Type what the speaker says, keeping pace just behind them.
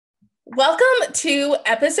Welcome to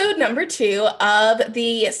episode number 2 of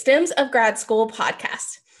the Stems of Grad School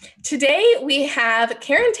podcast. Today we have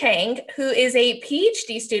Karen Tang, who is a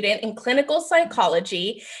PhD student in clinical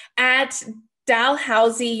psychology at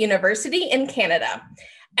Dalhousie University in Canada.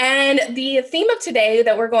 And the theme of today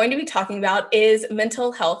that we're going to be talking about is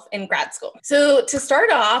mental health in grad school. So to start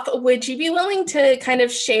off, would you be willing to kind of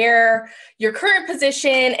share your current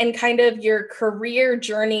position and kind of your career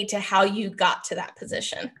journey to how you got to that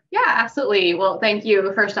position? Yeah, absolutely. Well, thank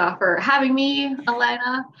you first off for having me,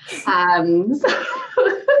 Elena.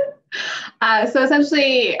 So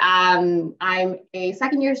essentially, I'm a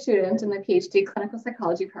second year student in the PhD clinical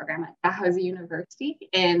psychology program at Dalhousie University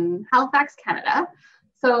in Halifax, Canada.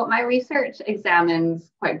 So my research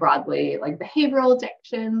examines quite broadly like behavioral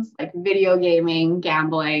addictions, like video gaming,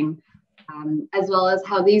 gambling, as well as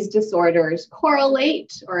how these disorders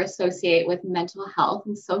correlate or associate with mental health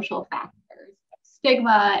and social factors,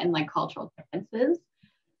 stigma and like cultural differences.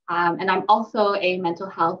 And I'm also a mental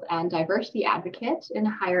health and diversity advocate in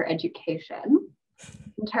higher education.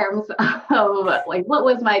 In terms of like, what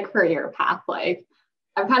was my career path like?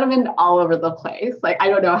 I've kind of been all over the place. Like, I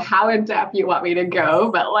don't know how in depth you want me to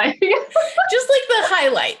go, but like, just like the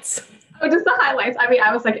highlights. Oh, just the highlights. I mean,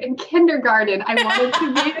 I was like in kindergarten, I wanted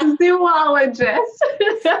to be a zoologist.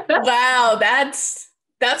 Wow, that's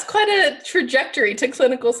quite a trajectory to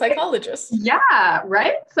clinical psychologist. Yeah,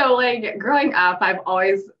 right? So like growing up, I've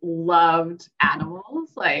always loved animals.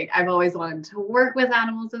 Like I've always wanted to work with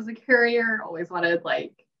animals as a career, always wanted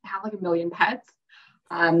like have like a million pets.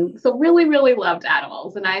 So really, really loved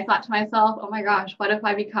animals. And I thought to myself, oh my gosh, what if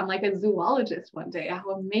I become like a zoologist one day?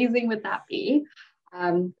 How amazing would that be?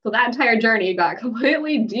 So that entire journey got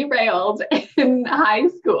completely derailed in high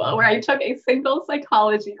school where I took a single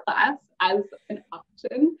psychology class as an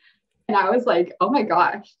option. And I was like, oh my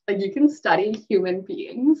gosh, like you can study human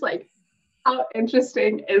beings. Like how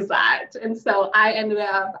interesting is that? And so I ended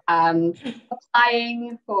up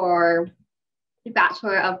applying for a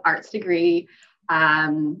Bachelor of Arts degree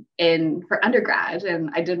for undergrad. And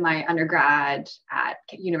I did my undergrad at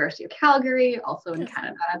University of Calgary, also in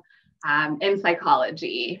Canada, in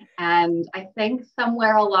psychology. And I think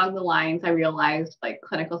somewhere along the lines, I realized like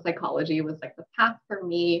clinical psychology was like the path for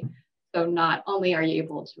me. So not only are you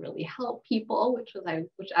able to really help people, which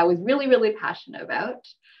I was really, really passionate about,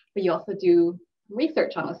 but you also do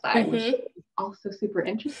research on the side, which is also super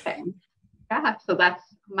interesting. Yeah, so that's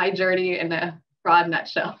my journey in a broad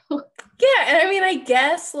nutshell. Yeah, and I mean, I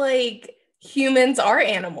guess like humans are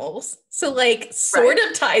animals, so like sort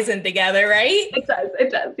of ties in together, right?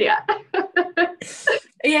 It does, yeah.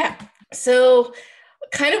 Yeah. So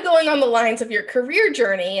kind of going on the lines of your career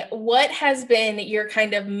journey, what has been your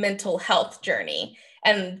kind of mental health journey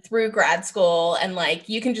and through grad school? And like,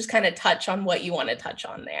 you can just kind of touch on what you want to touch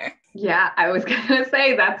on there. Yeah, I was gonna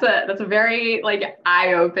say that's a very like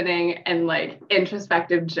eye-opening and like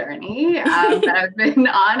introspective journey that I've been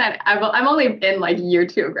on. And I'm only in like year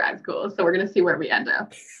 2 of grad school, so we're gonna see where we end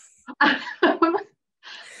up. But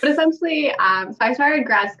essentially, so I started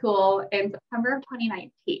grad school in September of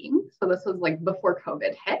 2019. So this was like before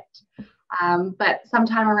COVID hit. But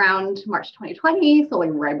sometime around March 2020, so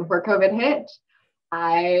like right before COVID hit,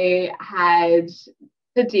 I had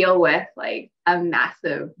to deal with like a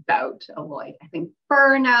massive bout of like, I think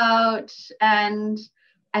burnout. And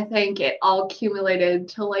I think it all accumulated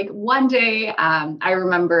to like one day, I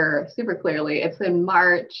remember super clearly, it's in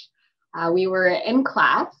March. We were in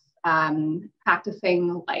class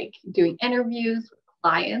practicing like doing interviews with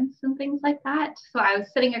clients and things like that. So I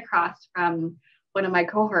was sitting across from one of my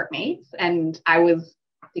cohort mates and I was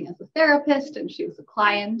acting as a therapist and she was a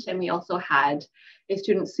client. And we also had a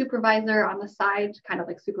student supervisor on the side, kind of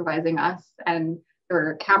like supervising us. And there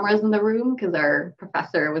were cameras in the room because our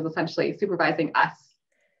professor was essentially supervising us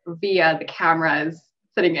via the cameras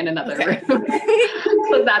sitting in another room.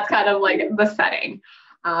 So that's kind of like the setting.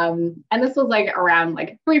 And this was like around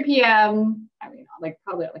like 3 p.m. I mean, like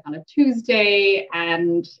probably like on a Tuesday.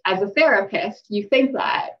 And as a therapist, you think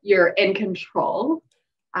that you're in control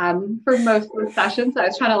for most of the sessions. So I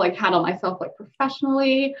was trying to like handle myself like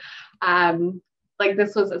professionally. Like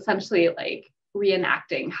this was essentially like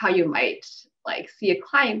reenacting how you might like see a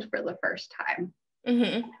client for the first time.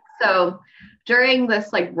 So during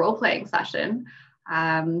this like role-playing session,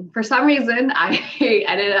 for some reason, I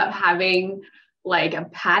ended up having like a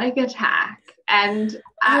panic attack. And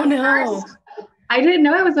at first, I didn't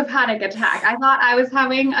know it was a panic attack. I thought I was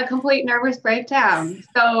having a complete nervous breakdown.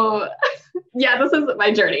 So yeah, this is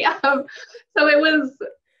my journey. So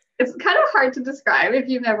it's kind of hard to describe if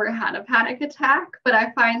you've never had a panic attack, but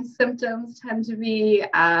I find symptoms tend to be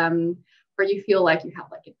where where you feel like you have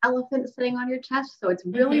like an elephant sitting on your chest. So it's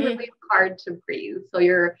really, really hard to breathe. So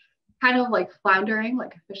you're kind of like floundering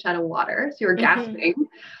like a fish out of water. So you're gasping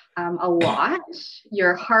a lot.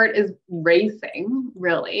 Your heart is racing,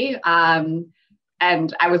 really.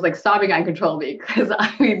 And I was like sobbing uncontrollably because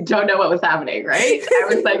I don't know what was happening, right? I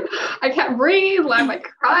was like, I can't breathe. Why am I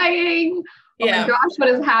crying? Oh my gosh, what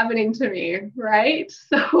is happening to me, right?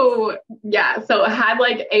 So yeah, so I had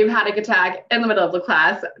like a panic attack in the middle of the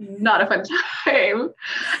class, not a fun time.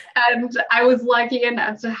 And I was lucky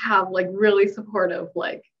enough to have like really supportive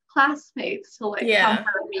like classmates to like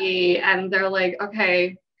comfort me. And they're like,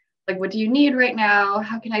 okay, like, what do you need right now?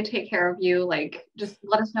 How can I take care of you? Like, just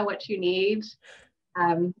let us know what you need.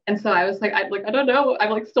 And so I was like, I don't know.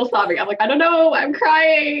 I'm like still sobbing. I'm like, I don't know. I'm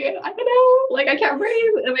crying. I don't know. Like, I can't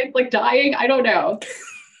breathe. Am I like dying? I don't know.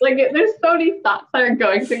 Like, there's so many thoughts that are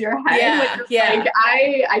going through your head. Like,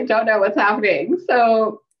 I don't know what's happening.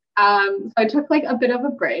 So, so I took like a bit of a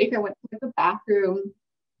break. I went to the bathroom,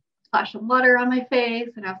 splashed some water on my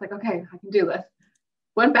face, and I was like, okay, I can do this.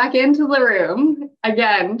 Went back into the room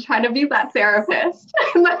again, trying to be that therapist,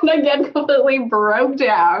 and then again completely broke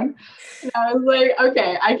down. And I was like,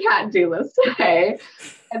 okay, I can't do this today.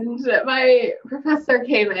 And my professor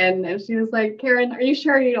came in and she was like, Karen, are you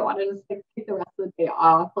sure you don't want to just like take the rest of the day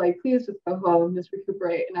off? Like, please just go home, just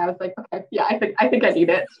recuperate. And I was like, okay, yeah, I think I need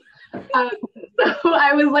it. So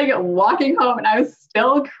I was like walking home and I was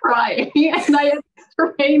still crying, and I had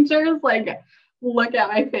strangers like look at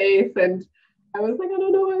my face, and I was like, I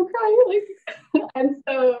don't know why I'm crying. Like, and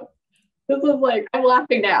so this was like, I'm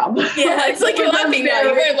laughing now. Yeah, it's like you're laughing now.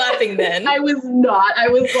 You weren't laughing then. I was not. I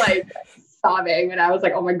was like sobbing, and I was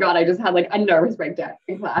like, oh my God, I just had like a nervous breakdown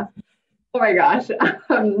in class. Oh my gosh.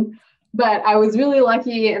 But I was really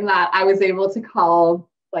lucky in that I was able to call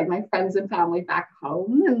like my friends and family back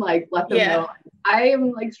home and like let them know I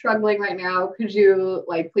am like struggling right now. Could you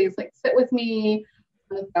like please like sit with me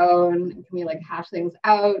on the phone, and can we like hash things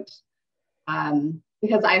out?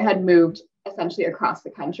 Because I had moved essentially across the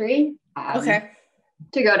country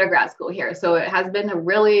to go to grad school here. So it had been a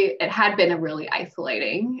really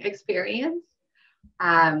isolating experience.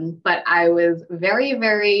 But I was very,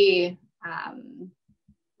 very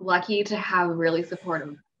lucky to have really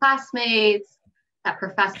supportive classmates, that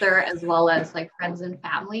professor, as well as like friends and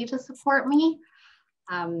family to support me.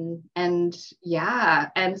 And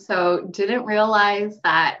so didn't realize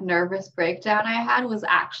that nervous breakdown I had was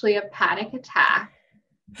actually a panic attack.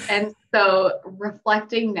 And so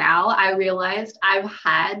reflecting now, I realized I've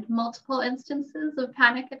had multiple instances of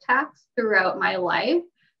panic attacks throughout my life.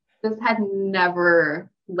 Just had never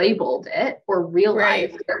labeled it or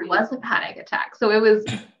realized there was a panic attack. So it was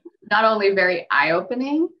not only very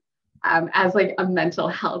eye-opening as like a mental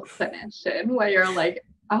health clinician, where you're like,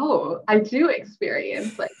 oh, I do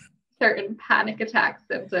experience like certain panic attack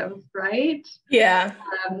symptoms, right? Yeah.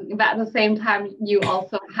 But at the same time, you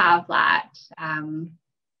also have that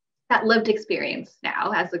that lived experience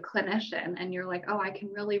now as a clinician, and you're like, oh, I can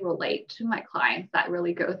really relate to my clients that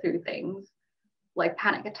really go through things like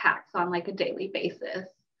panic attacks on like a daily basis.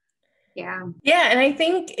 Yeah. Yeah. And I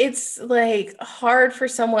think it's like hard for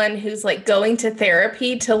someone who's like going to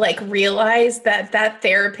therapy to like realize that that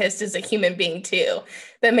therapist is a human being too,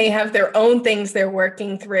 that may have their own things they're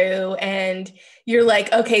working through. And you're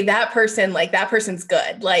like, okay, that person's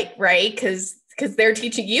good. Like, right. Because they're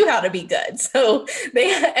teaching you how to be good. So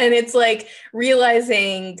and it's like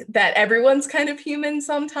realizing that everyone's kind of human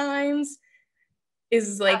sometimes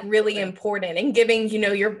is like really important, and giving,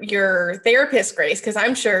 your therapist grace. Cause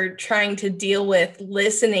I'm sure trying to deal with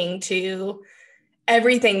listening to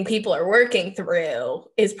everything people are working through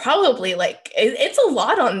is probably like, it's a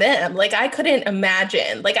lot on them. Like I couldn't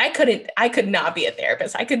imagine, like I could not be a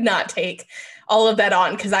therapist. I could not take all of that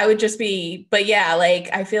on, cause I would just be, but yeah, like,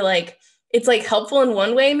 I feel like it's like helpful in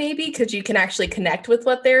one way, maybe because you can actually connect with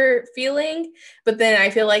what they're feeling. But then I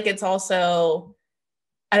feel like it's also,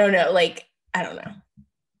 I don't know.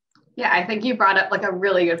 Yeah, I think you brought up like a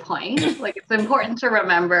really good point. Like it's important to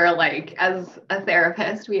remember, like as a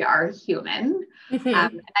therapist, we are human.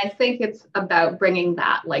 And I think it's about bringing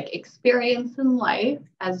that like experience in life,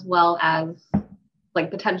 as well as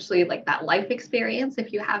like potentially like that life experience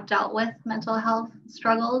if you have dealt with mental health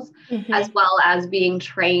struggles, as well as being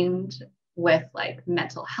trained with like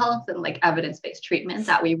mental health and like evidence-based treatment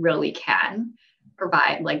that we really can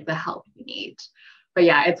provide like the help you need. But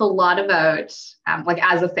yeah, it's a lot about like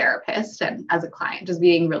as a therapist and as a client, just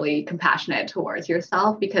being really compassionate towards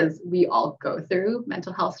yourself, because we all go through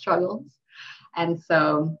mental health struggles. And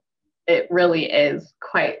so it really is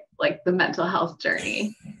quite like the mental health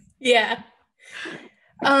journey. Yeah.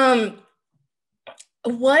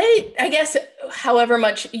 What, I guess, however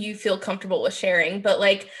much you feel comfortable with sharing, but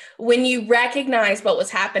like when you recognized what was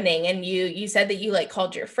happening and you said that you like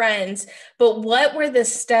called your friends, but what were the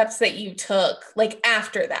steps that you took like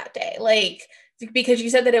after that day? Like, because you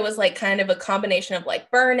said that it was like kind of a combination of like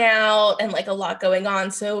burnout and like a lot going on.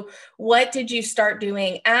 So what did you start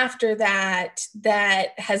doing after that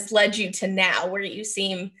that has led you to now where you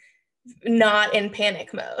seem not in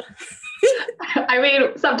panic mode? I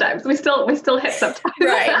mean, sometimes we still hit sometimes.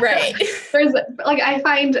 Right. There's like, I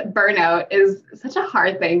find burnout is such a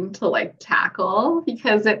hard thing to like tackle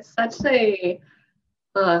because it's such a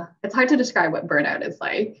it's hard to describe what burnout is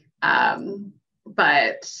like.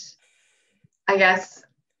 But I guess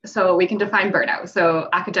so we can define burnout. So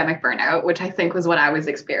academic burnout, which I think was what I was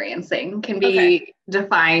experiencing, can be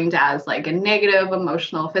defined as like a negative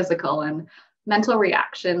emotional, physical, and mental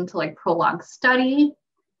reaction to like prolonged study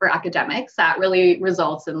for academics that really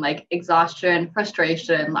results in like exhaustion,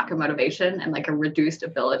 frustration, lack of motivation, and like a reduced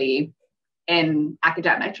ability in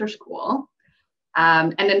academics or school.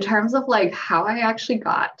 And in terms of like how I actually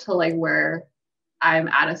got to like where I'm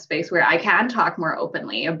at a space where I can talk more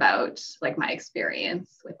openly about like my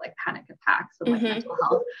experience with like panic attacks and like mental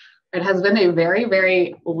health. It has been a very,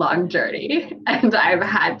 very long journey, and I've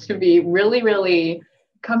had to be really, really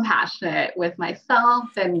compassionate with myself,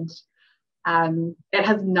 and it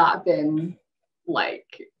has not been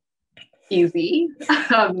like easy.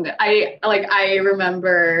 I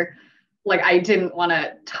remember like I didn't want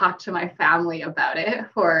to talk to my family about it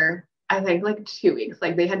for I think like 2 weeks.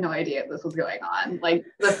 Like they had no idea this was going on. Like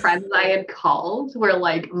the friends I had called were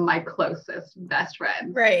like my closest best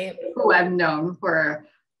friends, Right. who I've known for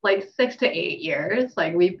like 6 to 8 years.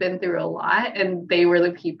 Like we've been through a lot, and they were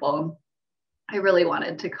the people I really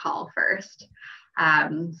wanted to call first.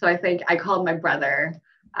 So I think I called my brother.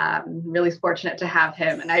 Really fortunate to have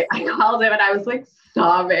him, and I called him and I was like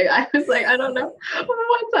sobbing. I was like, I don't know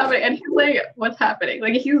what's happening, and he's like, what's happening?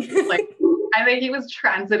 Like he's like, I think he was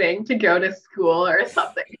transiting to go to school or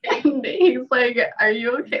something, and he's like, are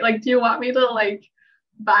you okay? Like, do you want me to like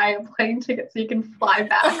buy a plane ticket so you can fly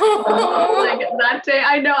back? Like that day,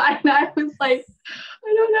 I know, and I was like,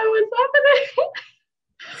 I don't know what's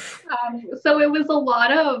happening. So it was a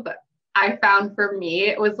lot of, I found for me,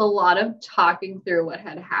 it was a lot of talking through what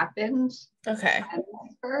had happened.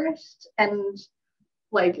 First, and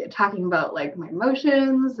like talking about like my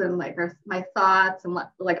emotions and like my thoughts and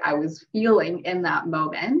what like I was feeling in that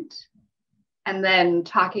moment. And then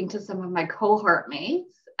talking to some of my cohort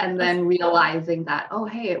mates, and then realizing that, oh,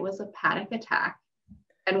 hey, it was a panic attack.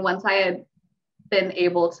 And once I had been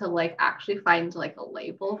able to like actually find like a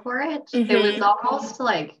label for it, it was almost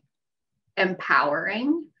like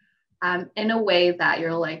empowering. In a way that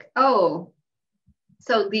you're like, oh,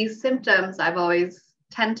 so these symptoms I've always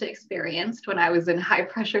tend to experience when I was in high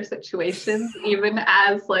pressure situations, even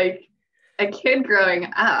as like a kid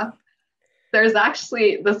growing up, there's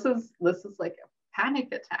actually, this is like a panic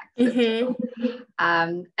attack symptom.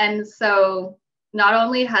 And so not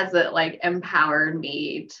only has it like empowered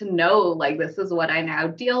me to know like this is what I now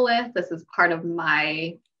deal with, this is part of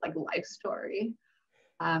my like life story.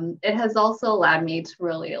 It has also allowed me to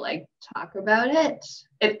really like talk about it.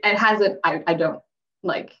 It hasn't, I don't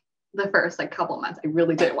like the first like couple months, I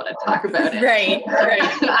really didn't want to talk about it. Right.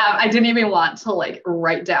 I didn't even want to like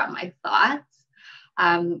write down my thoughts.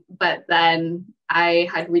 But then I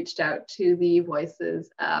had reached out to the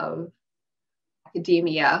Voices of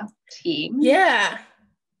Academia team. Yeah.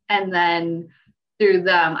 And then through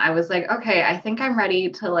them, I was like, okay, I think I'm ready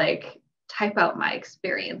to like type out my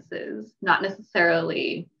experiences, not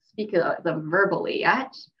necessarily speak about them verbally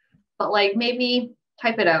yet, but like maybe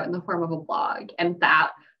type it out in the form of a blog. And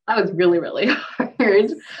that was really, really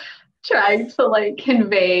hard, trying to like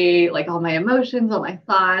convey like all my emotions, all my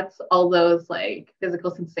thoughts, all those like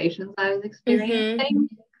physical sensations I was experiencing.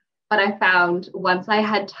 But I found once I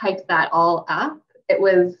had typed that all up, it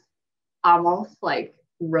was almost like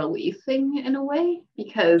releasing in a way,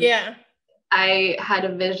 because I had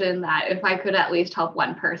a vision that if I could at least help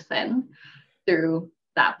one person through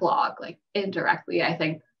that blog, like indirectly, I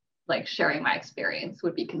think like sharing my experience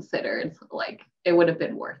would be considered like it would have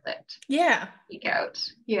been worth it. Yeah. Speak out.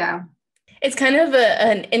 Yeah. It's kind of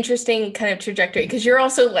an interesting kind of trajectory, because you're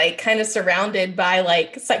also like kind of surrounded by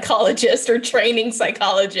like psychologists or training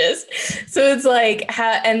psychologists. So it's like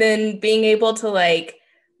and then being able to like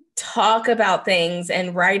talk about things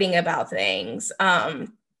and writing about things.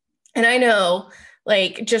 And I know,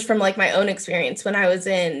 like, just from like my own experience, when I was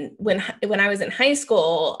in high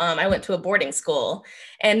school, I went to a boarding school,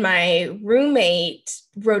 and my roommate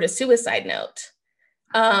wrote a suicide note.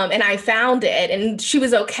 And I found it, and she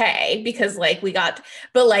was okay because like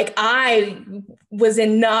but like I was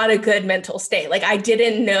in not a good mental state. Like I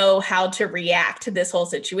didn't know how to react to this whole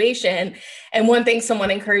situation. And one thing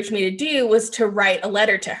someone encouraged me to do was to write a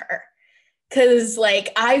letter to her. Cause like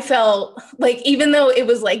I felt like even though it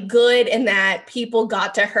was like good in that people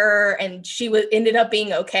got to her and ended up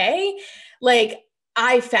being okay, like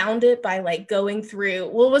I found it by like going through,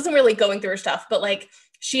 well, it wasn't really going through her stuff, but like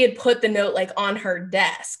she had put the note like on her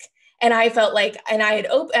desk. And I felt like, and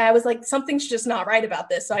I was like, something's just not right about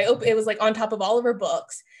this. So it was like on top of all of her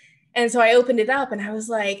books. And so I opened it up and I was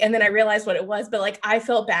like, and then I realized what it was, but like I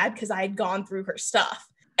felt bad because I had gone through her stuff.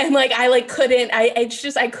 And like, I like couldn't,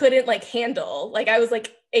 I couldn't like handle, like I was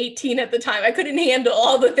like 18 at the time. I couldn't handle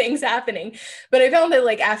all the things happening. But I found that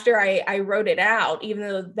like after I wrote it out, even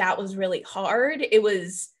though that was really hard, it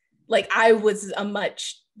was like, I was a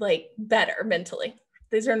much like better mentally.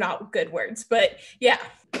 These are not good words, but yeah.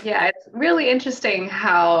 Yeah, it's really interesting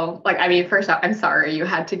how, like, I mean, first off, I'm sorry you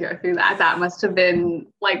had to go through that. That must have been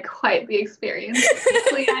like quite the experience,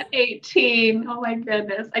 especially at 18. Oh my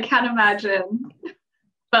goodness, I can't imagine.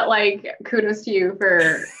 But like, kudos to you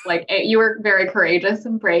for like, you were very courageous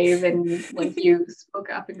and brave, and like you spoke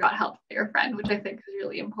up and got help for your friend, which I think is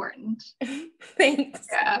really important. Thanks.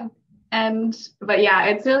 Yeah. But yeah,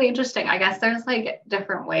 it's really interesting. I guess there's like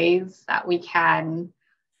different ways that we can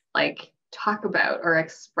like talk about or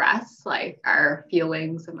express like our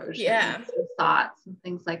feelings, emotions, and thoughts and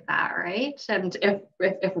things like that, right? And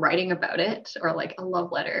if writing about it, or like a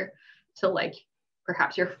love letter to like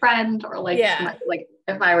perhaps your friend, or like like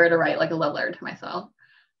if I were to write like a love letter to myself,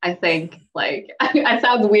 I think like it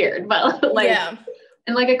sounds weird, but like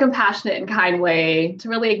in like a compassionate and kind way to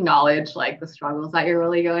really acknowledge like the struggles that you're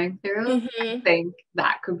really going through. I think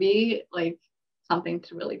that could be like something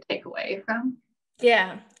to really take away from.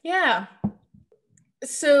 Yeah.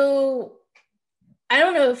 So I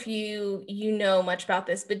don't know if you know much about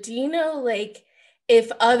this, but do you know like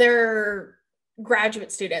if other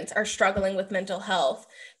graduate students are struggling with mental health,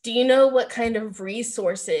 do you know what kind of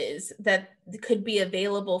resources that could be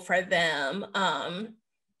available for them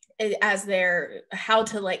as how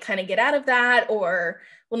to like kind of get out of that, or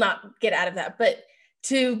well, not get out of that, but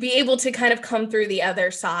to be able to kind of come through the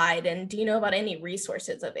other side? And do you know about any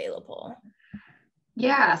resources available?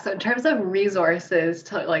 Yeah, so in terms of resources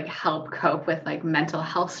to like help cope with like mental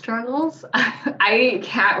health struggles, I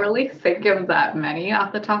can't really think of that many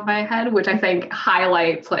off the top of my head, which I think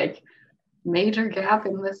highlights like major gap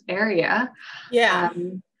in this area.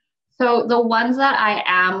 So the ones that I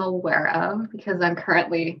am aware of, because I'm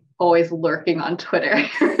currently always lurking on Twitter,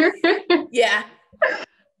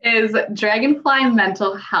 is Dragonfly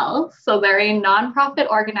Mental Health. So they're a nonprofit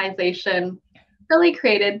organization really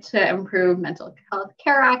created to improve mental health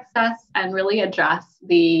care access and really address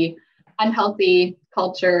the unhealthy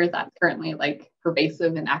culture that's currently like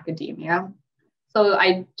pervasive in academia. So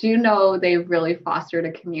I do know they've really fostered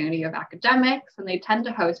a community of academics, and they tend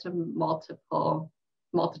to host a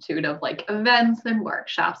multitude of like events and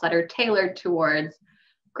workshops that are tailored towards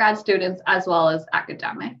grad students as well as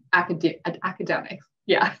academics.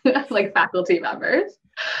 Yeah, like faculty members.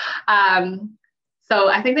 So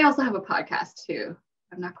I think they also have a podcast too.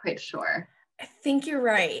 I'm not quite sure. I think you're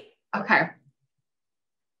right. Okay.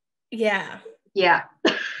 Yeah.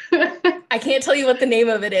 I can't tell you what the name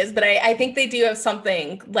of it is, but I think they do have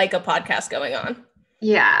something like a podcast going on.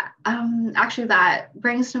 Yeah. Actually, that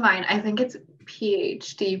brings to mind, I think it's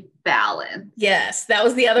PhD Balance. Yes, that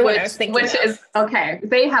was the other one I was thinking Which is, okay,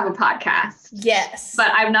 they have a podcast. Yes.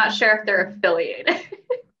 But I'm not sure if they're affiliated.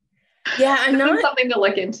 Yeah, I'm not. Something to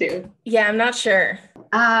look into. Yeah, I'm not sure.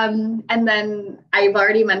 And then I've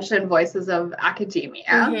already mentioned Voices of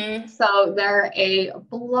Academia. So they're a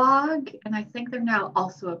blog, and I think they're now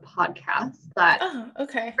also a podcast that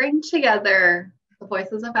bring together the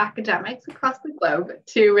voices of academics across the globe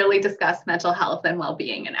to really discuss mental health and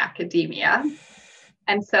well-being in academia.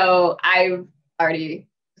 And so I've already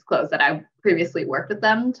disclosed that I previously worked with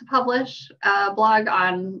them to publish a blog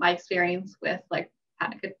on my experience with like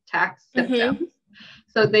panic attack symptoms.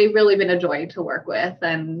 So they've really been a joy to work with.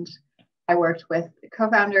 And I worked with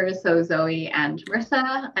co-founders, so Zoe and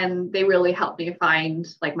Marissa, and they really helped me find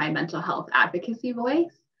like my mental health advocacy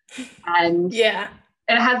voice. And it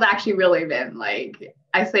has actually really been like,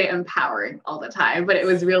 I say empowering all the time, but it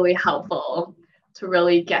was really helpful to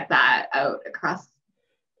really get that out across,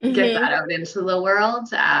 get that out into the world.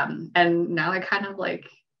 And now I kind of like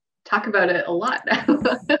talk about it a lot now.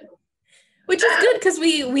 Which is good, because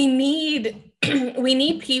we need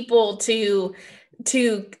people to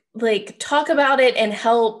like talk about it and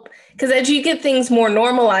help, because as you get things more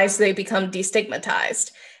normalized, they become destigmatized.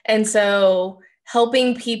 And so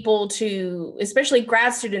helping people to, especially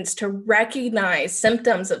grad students, to recognize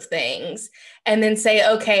symptoms of things and then say,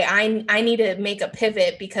 okay, I need to make a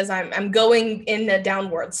pivot because I'm going in a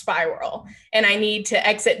downward spiral and I need to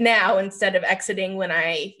exit now instead of exiting when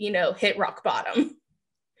I, hit rock bottom.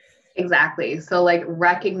 Exactly. So like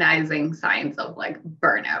recognizing signs of like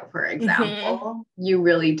burnout, for example, you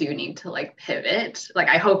really do need to like pivot. Like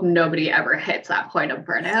I hope nobody ever hits that point of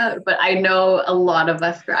burnout, but I know a lot of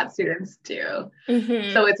us grad students do.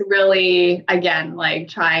 So it's really, again, like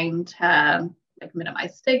trying to like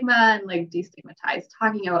minimize stigma and like destigmatize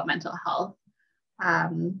talking about mental health.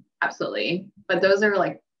 Absolutely. But those are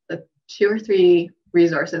like the 2 or 3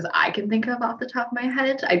 resources I can think of off the top of my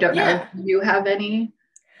head. I don't know if you have any.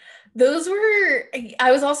 Those were,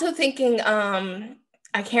 I was also thinking,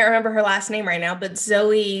 I can't remember her last name right now, but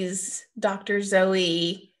Dr.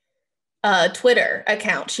 Zoe, Twitter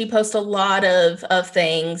account. She posts a lot of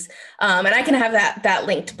things. And I can have that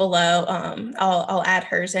linked below. I'll add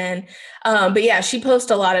hers in. But yeah, she posts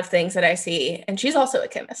a lot of things that I see. And she's also a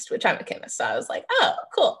chemist, which I'm a chemist. So I was like, oh,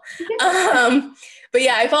 cool. But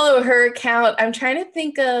yeah, I follow her account. I'm trying to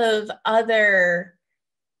think of other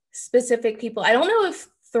specific people. I don't know if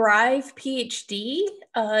Thrive PhD,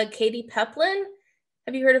 Katie Peplin.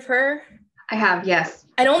 Have you heard of her? I have, yes.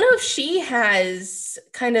 I don't know if she has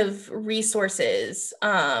kind of resources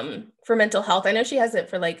for mental health. I know she has it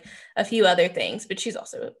for like a few other things, but she's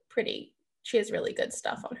also she has really good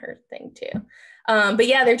stuff on her thing too. But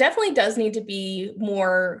yeah, there definitely does need to be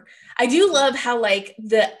more. I do love how like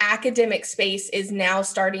the academic space is now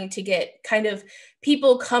starting to get kind of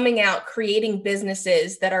people coming out, creating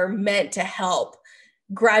businesses that are meant to help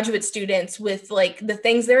graduate students with like the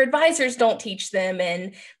things their advisors don't teach them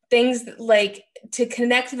and things like to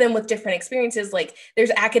connect them with different experiences. Like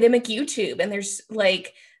there's academic YouTube and there's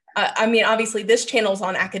like, obviously this channel's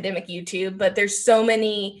on academic YouTube, but there's so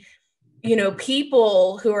many,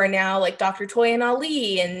 people who are now like Dr. Toy and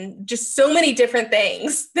Ali and just so many different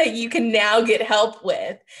things that you can now get help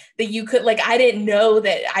with that you could like, I didn't know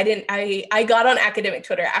that I got on academic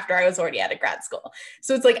Twitter after I was already out of grad school.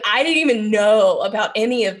 So it's like, I didn't even know about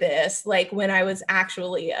any of this, like when I was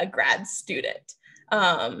actually a grad student.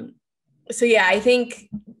 So yeah, I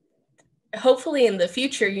think hopefully in the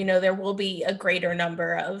future, there will be a greater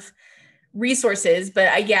number of resources, but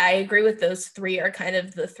I agree with those 3 are kind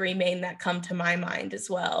of the 3 main that come to my mind as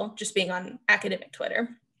well, just being on academic Twitter.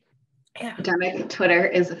 Yeah. Academic Twitter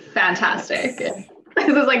is fantastic. This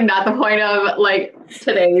is like not the point of like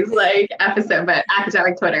today's like episode, but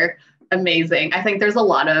academic Twitter, amazing. I think there's a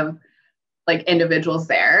lot of like individuals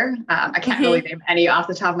there. I can't really name any off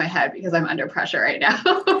the top of my head because I'm under pressure right now.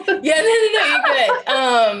 Yeah, no,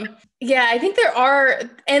 you're good. Yeah, I think there are,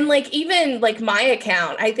 and like even like my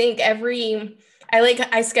account, I think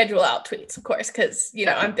I schedule out tweets, of course, because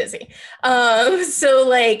I'm busy. So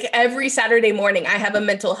like every Saturday morning, I have a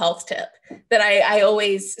mental health tip that I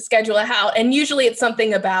always schedule out, and usually it's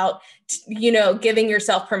something about giving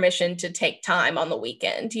yourself permission to take time on the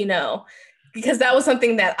weekend, because that was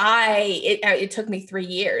something that it took me 3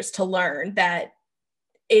 years to learn that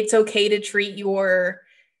it's okay to treat your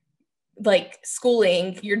like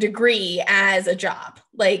schooling, your degree as a job,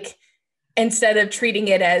 like instead of treating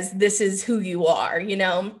it as this is who you are,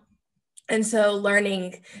 And so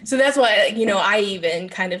that's why, I even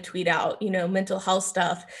kind of tweet out, mental health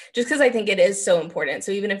stuff just because I think it is so important.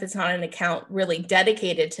 So even if it's not an account really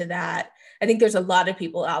dedicated to that, I think there's a lot of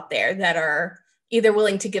people out there that are either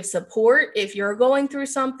willing to give support if you're going through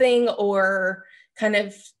something or kind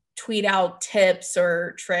of tweet out tips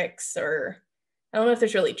or tricks, or I don't know if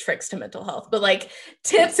there's really tricks to mental health, but like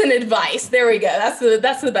tips and advice. There we go. That's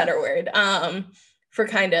the better word for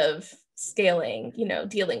kind of scaling,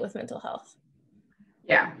 dealing with mental health.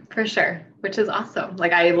 Yeah, for sure. Which is awesome.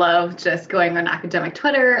 Like I love just going on academic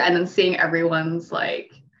Twitter and then seeing everyone's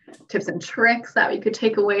like tips and tricks that we could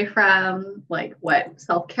take away from like what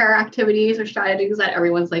self-care activities or strategies that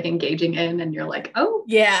everyone's like engaging in. And you're like, oh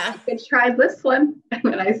yeah, I could try this one. And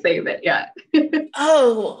then I save it. Yeah.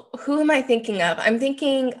 Oh, who am I thinking of? I'm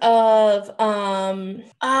thinking of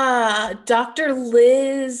Dr.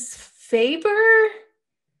 Liz Faber.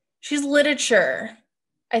 She's literature,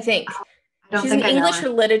 I think. She's in English or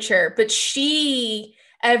literature, but she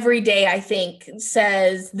every day, I think,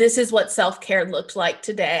 says, this is what self-care looked like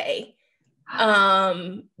today.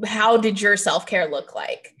 How did your self-care look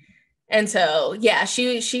like? And so, yeah,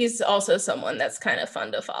 she's also someone that's kind of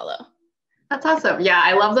fun to follow. That's awesome. Yeah,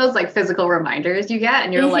 I love those like physical reminders you get.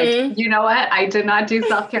 And you're like, you know what? I did not do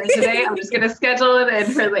self-care today. I'm just going to schedule it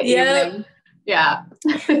in for the evening. Yeah.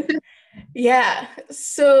 Yeah.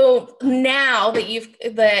 So now that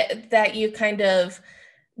you've kind of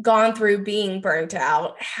gone through being burnt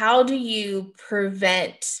out, how do you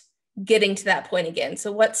prevent getting to that point again?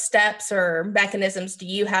 So what steps or mechanisms do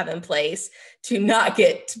you have in place to not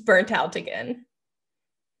get burnt out again?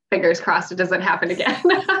 Fingers crossed it doesn't happen again.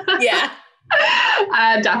 Yeah.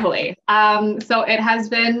 Definitely. So it has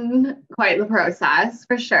been quite the process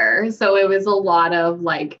for sure. So it was a lot of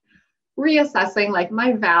like reassessing like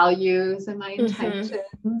my values and my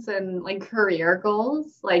intentions and like career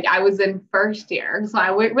goals. Like I was in first year,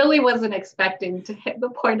 so really wasn't expecting to hit the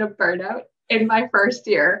point of burnout in my first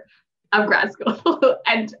year of grad school,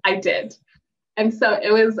 and I did. And so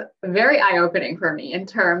it was very eye-opening for me in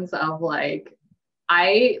terms of like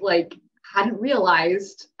I like hadn't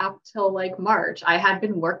realized up till like March I had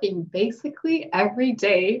been working basically every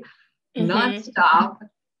day nonstop,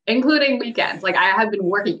 including weekends. Like I had been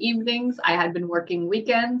working evenings, I had been working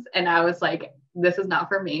weekends, and I was like, this is not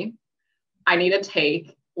for me. I need to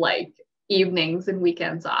take like evenings and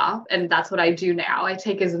weekends off. And that's what I do now. I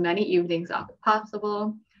take as many evenings off as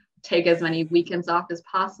possible, take as many weekends off as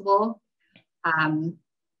possible.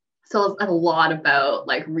 So it's a lot about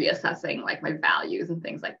like reassessing like my values and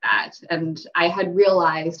things like that. And I had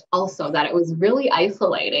realized also that it was really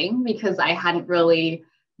isolating because I hadn't really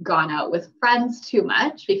gone out with friends too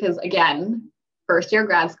much because again, first year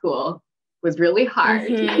grad school was really hard.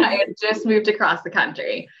 And I had just moved across the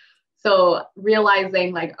country. So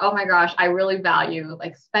realizing like, oh my gosh, I really value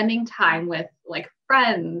like spending time with like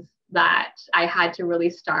friends that I had to really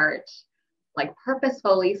start like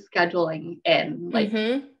purposefully scheduling in like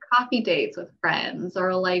coffee dates with friends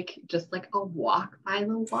or like just like a walk by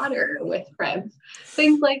the water with friends,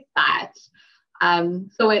 things like that.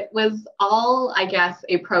 So it was all, I guess,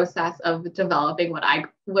 a process of developing what I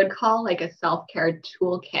would call like a self-care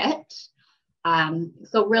toolkit.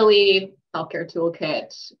 So really self-care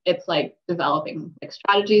toolkit, it's like developing like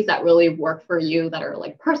strategies that really work for you, that are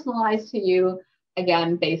like personalized to you,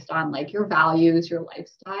 again, based on like your values, your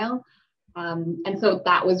lifestyle. And so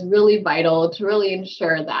that was really vital to really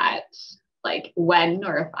ensure that like when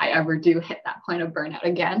or if I ever do hit that point of burnout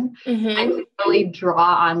again, I could really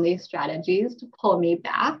draw on these strategies to pull me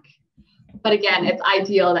back. But again, it's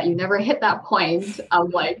ideal that you never hit that point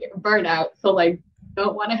of like burnout. So like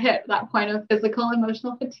don't want to hit that point of physical,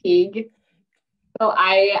 emotional fatigue. So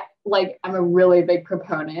I'm a really big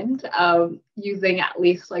proponent of using at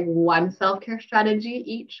least like one self-care strategy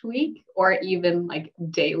each week or even like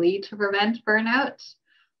daily to prevent burnout.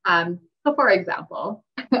 So for example,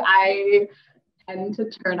 I tend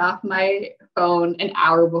to turn off my phone an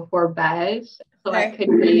hour before bed so I could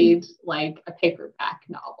read like a paperback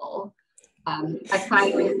novel. I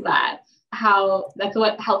find that's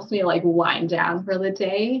what helps me like wind down for the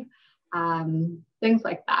day. Things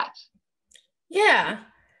like that. Yeah.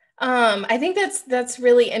 I think that's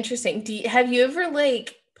really interesting. Have you ever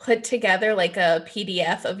like put together like a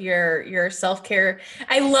PDF of your self-care?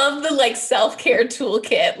 I love the like self-care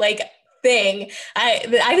toolkit like thing. I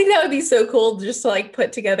think that would be so cool just to like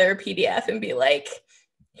put together a PDF and be like,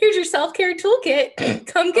 here's your self-care toolkit.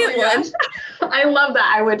 Come get one. I love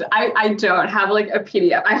that. I don't have like a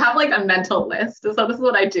PDF. I have like a mental list. So this is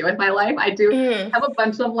what I do with my life. I do have a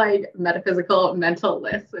bunch of like metaphysical mental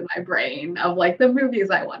lists in my brain of like the movies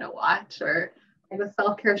I want to watch or like the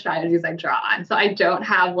self-care strategies I draw on. So I don't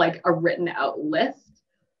have like a written out list.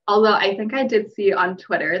 Although I think I did see on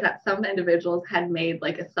Twitter that some individuals had made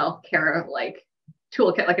like a self-care like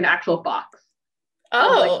toolkit, like an actual box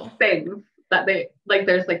of like things that they like,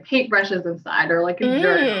 there's like paintbrushes inside or like a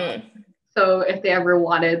journal. So if they ever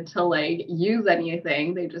wanted to like use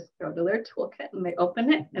anything, they just go to their toolkit and they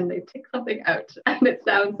open it and they pick something out. And it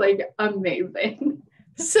sounds like amazing.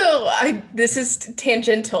 So this is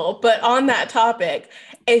tangential, but on that topic,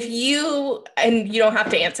 if you, and you don't have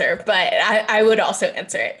to answer, but I would also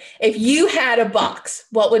answer it. If you had a box,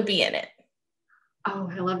 what would be in it?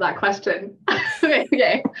 Oh, I love that question.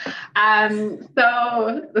 Okay.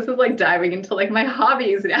 So this is like diving into like my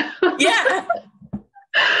hobbies now. Yeah.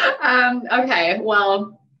 Okay.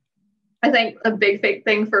 Well, I think a big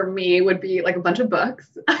thing for me would be like a bunch of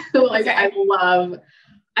books. Like I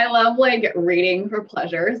love like reading for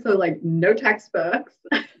pleasure. So like no textbooks.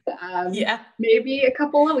 Maybe a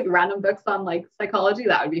couple of like random books on like psychology,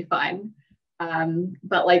 that would be fun.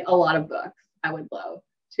 But like a lot of books I would love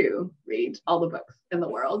to read, all the books in the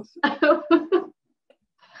world.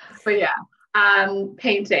 But yeah,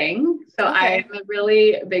 painting. So I'm a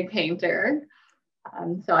really big painter.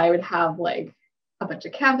 So I would have like a bunch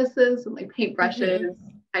of canvases and like paintbrushes.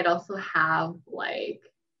 I'd also have like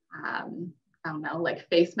I don't know, like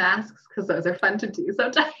face masks, because those are fun to do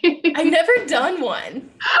sometimes. I've never done one.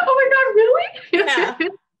 Oh my God, really? Yeah.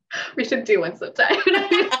 We should do one sometime.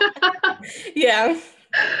 Yeah.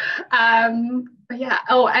 But yeah.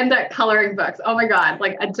 Oh, and that coloring books. Oh my God,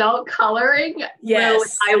 like adult coloring.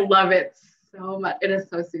 Yes. Really, I love it so much. It is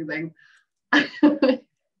so soothing.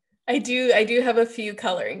 I do have a few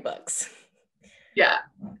coloring books. Yeah.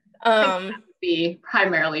 That would be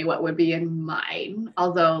primarily what would be in mine.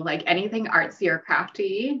 Although like anything artsy or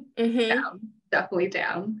crafty, down, definitely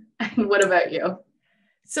down. And what about you?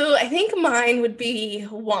 So I think mine would be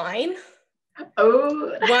wine.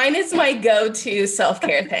 Oh, Wine is my go-to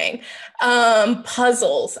self-care thing.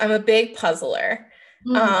 Puzzles. I'm a big puzzler.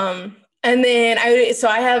 And then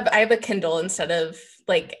I have a Kindle instead of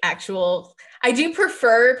like actual. I do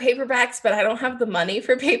prefer paperbacks, but I don't have the money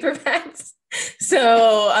for paperbacks.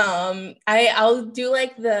 So I'll do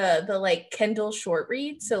like the like Kindle short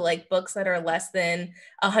reads, so like books that are less than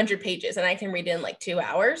 100 pages, and I can read in like 2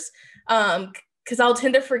 hours. Because I'll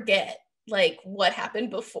tend to forget like what happened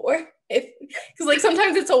before. Because like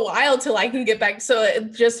sometimes it's a while till I can get back. So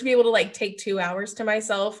just to be able to like take 2 hours to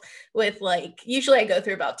myself with like, usually I go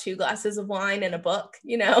through about 2 glasses of wine and a book,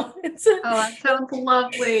 oh, that sounds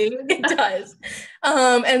lovely. It does.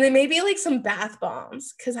 And then maybe like some bath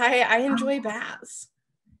bombs, because I enjoy baths.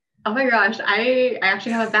 Oh my gosh, I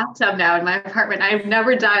actually have a bathtub now in my apartment. I've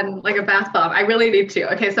never done like a bath bomb. I really need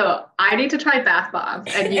to. Okay, so I need to try bath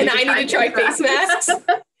bombs. And I need to try face masks.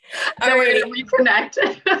 All right, reconnect.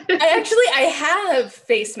 I have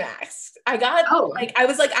face masks. I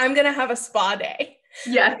was like, I'm going to have a spa day.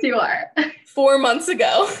 Yes, you are. 4 months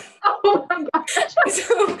ago. Oh my gosh.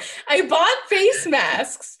 So I bought face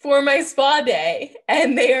masks for my spa day,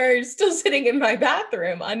 and they are still sitting in my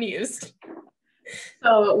bathroom unused.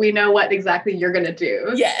 So we know what exactly you're going to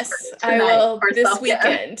do. Yes, I will this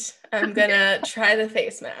weekend. I'm going to try the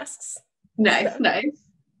face masks. Nice, nice.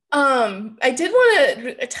 I did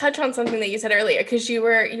want to touch on something that you said earlier, because you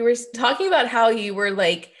were talking about how you were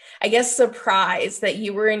like, I guess, surprised that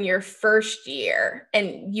you were in your first year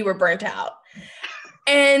and you were burnt out.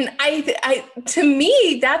 And I to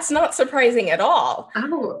me, that's not surprising at all.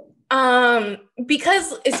 Oh.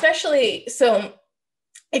 Because especially so,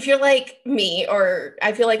 if you're like me, or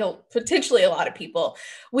I feel like potentially a lot of people,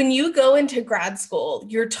 when you go into grad school,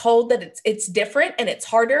 you're told that it's different and it's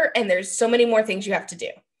harder and there's so many more things you have to do.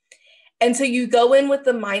 And so you go in with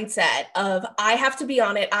the mindset of, I have to be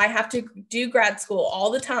on it. I have to do grad school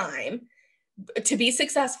all the time to be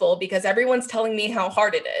successful because everyone's telling me how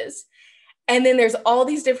hard it is. And then there's all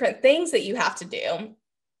these different things that you have to do.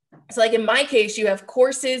 So like in my case, you have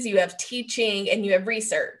courses, you have teaching, and you have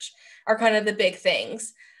research are kind of the big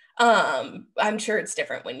things. I'm sure it's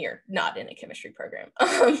different when you're not in a chemistry program.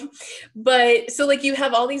 But so like you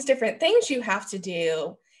have all these different things you have to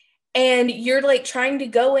do. And you're like trying to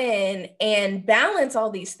go in and balance all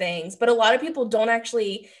these things. But a lot of people don't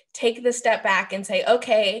actually take the step back and say,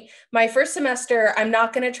 okay, my first semester, I'm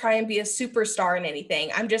not going to try and be a superstar in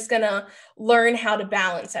anything. I'm just going to learn how to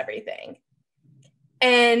balance everything.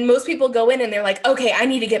 And most people go in and they're like, okay, I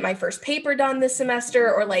need to get my first paper done this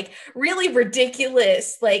semester, or like really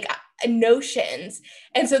ridiculous, like notions.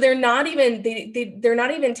 And so they're not even, they're not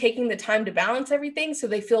even taking the time to balance everything. So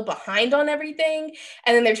they feel behind on everything.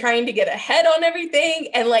 And then they're trying to get ahead on everything.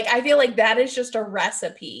 And like, I feel like that is just a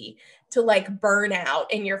recipe to like burn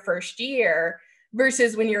out in your first year,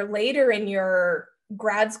 versus when you're later in your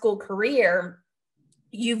grad school career,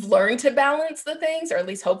 you've learned to balance the things, or at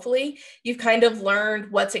least hopefully you've kind of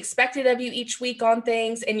learned what's expected of you each week on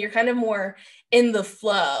things, and you're kind of more in the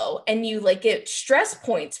flow, and you like get stress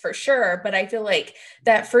points for sure. But I feel like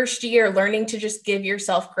that first year, learning to just give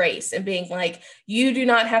yourself grace and being like, you do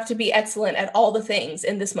not have to be excellent at all the things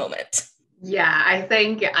in this moment. Yeah, I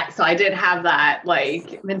think so. I did have that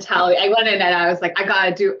like mentality. I went in and I was like, I got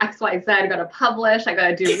to do X, Y, Z. I got to publish. I got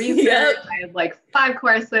to do research. Yep. I had like 5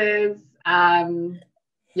 courses.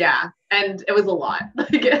 Yeah. And it was a lot. Like,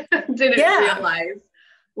 didn't realize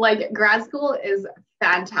like grad school is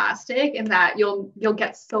fantastic in that you'll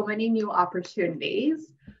get so many new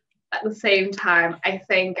opportunities. At the same time, I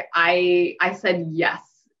think I said yes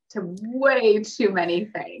to way too many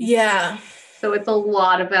things. Yeah. So it's a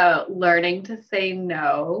lot about learning to say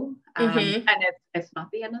no. And it's not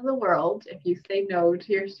the end of the world if you say no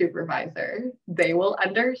to your supervisor. They will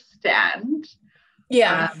understand.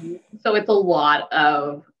 Yeah. So it's a lot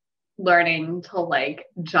of learning to like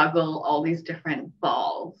juggle all these different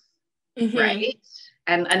balls, right?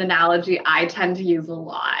 And an analogy I tend to use a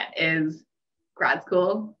lot is grad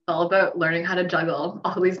school. It's all about learning how to juggle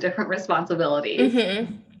all these different responsibilities.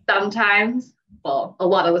 Sometimes well, a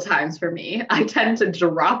lot of the times for me, I tend to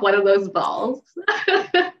drop one of those balls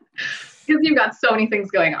because you've got so many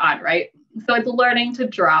things going on, right? So it's learning to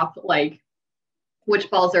drop like which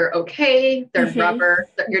balls are okay, they're rubber,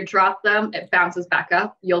 you drop them, it bounces back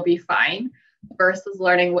up, you'll be fine, versus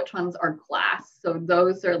learning which ones are glass. So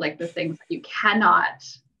those are like the things that you cannot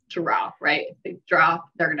drop, right? If they drop,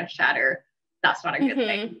 they're going to shatter. That's not a good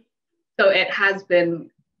thing. So it has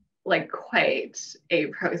been like quite a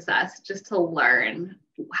process just to learn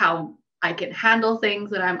how I can handle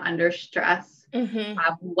things when I'm under stress.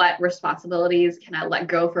 What responsibilities can I let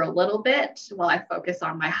go for a little bit while I focus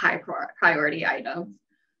on my high priority items?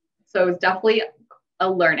 So it's definitely a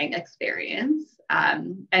learning experience.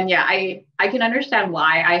 And yeah, I can understand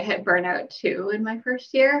why I hit burnout too in my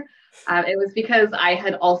first year. It was because I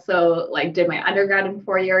had also like did my undergrad in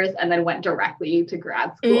 4 years and then went directly to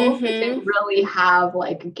grad school. I didn't really have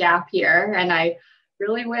like a gap year. And I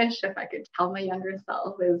really wish if I could tell my younger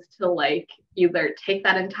self is to like either take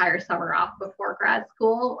that entire summer off before grad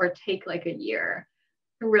school or take like a year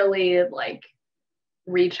to really like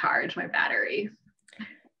recharge my batteries.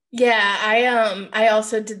 Yeah, I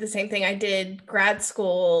also did the same thing. I did grad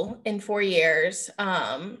school in 4 years.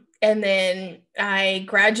 And then I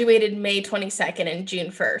graduated May 22nd and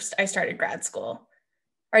June 1st. I started grad school.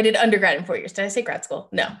 Or I did undergrad in 4 years. Did I say grad school?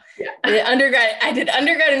 No. Yeah. I did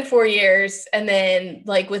undergrad in 4 years. And then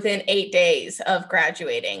like within 8 days of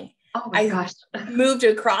graduating, oh my gosh, moved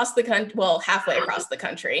across the country, well, halfway across the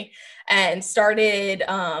country, and started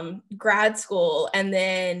grad school. And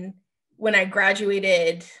then when I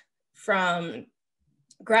graduated from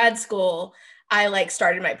grad school, I like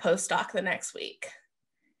started my postdoc the next week.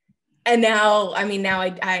 And now,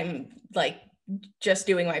 I'm like just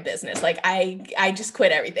doing my business. Like I just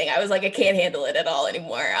quit everything. I was like, I can't handle it at all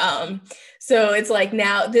anymore. So it's like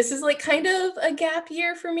now this is like kind of a gap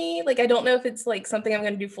year for me. Like, I don't know if it's like something I'm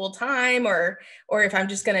going to do full time or if I'm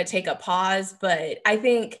just going to take a pause. But I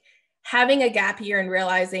think having a gap year and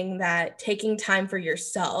realizing that taking time for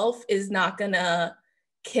yourself is not going to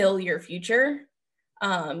kill your future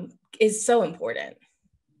is so important.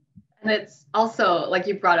 And it's also like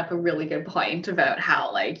you brought up a really good point about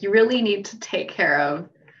how like you really need to take care of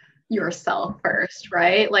yourself first,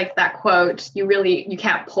 right? Like that quote, you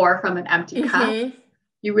can't pour from an empty cup.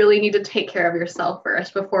 You really need to take care of yourself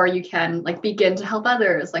first before you can like begin to help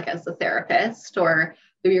others, like as a therapist or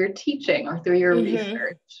through your teaching or through your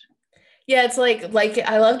research. Yeah, it's like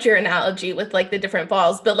I loved your analogy with like the different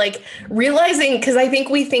balls, but like realizing, because I think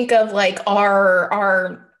we think of like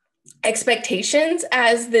our expectations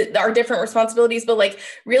as our different responsibilities, but like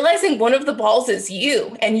realizing one of the balls is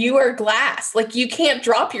you and you are glass. Like you can't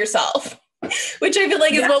drop yourself, which I feel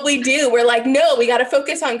like is what we do. We're like, no, we got to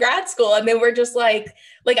focus on grad school. And then we're just like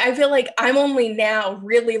I feel like I'm only now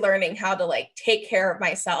really learning how to like take care of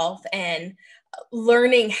myself and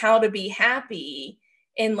learning how to be happy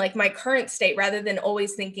in like my current state rather than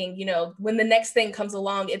always thinking, you know, when the next thing comes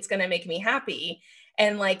along, it's going to make me happy.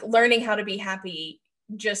 And like learning how to be happy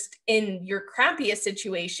just in your crappiest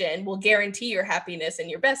situation will guarantee your happiness in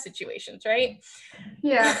your best situations, right?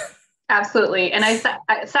 Yeah, absolutely. And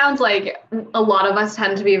it sounds like a lot of us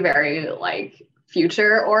tend to be very like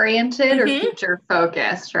future oriented or future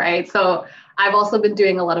focused, right? So I've also been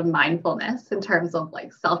doing a lot of mindfulness in terms of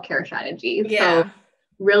like self-care strategies. Yeah. So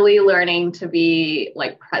really learning to be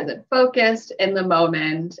like present focused in the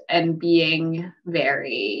moment and being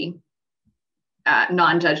very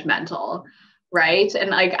non-judgmental. Right.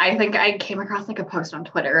 And like, I think I came across like a post on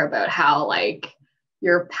Twitter about how like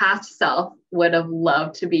your past self would have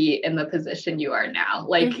loved to be in the position you are now.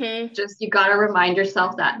 Like just, you got to remind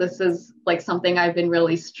yourself that this is like something I've been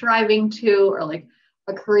really striving to, or like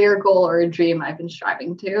a career goal or a dream I've been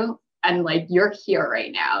striving to. And like, you're here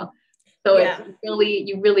right now. So it's really,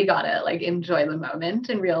 you really got to like enjoy the moment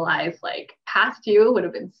and realize like past you would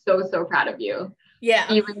have been so proud of you. Yeah.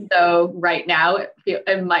 Even though right now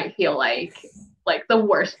it might feel like the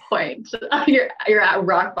worst point. You're at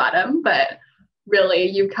rock bottom, but really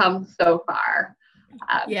you've come so far.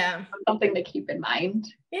 Something to keep in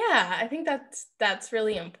mind. Yeah, I think that's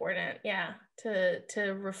really important. Yeah,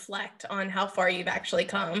 to reflect on how far you've actually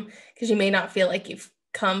come, because you may not feel like you've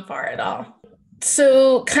come far at all.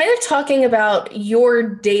 So kind of talking about your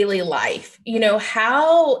daily life, you know,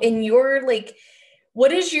 how in your like, what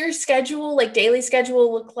does your schedule, like daily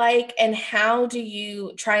schedule look like? And how do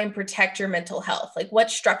you try and protect your mental health? Like what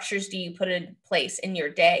structures do you put in place in your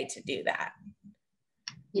day to do that?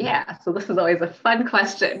 Yeah. So this is always a fun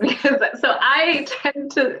question because so I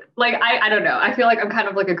tend to like, I don't know. I feel like I'm kind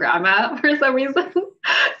of like a grandma for some reason.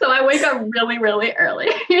 So I wake up really, really early.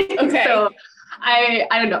 Okay. So I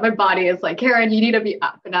don't know. My body is like, Karen, you need to be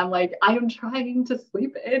up. And I'm like, I am trying to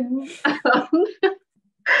sleep in.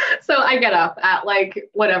 So I get up at like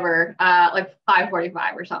whatever, like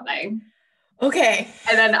 5:45 or something. Okay.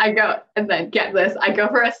 And then I go, and then get this, I go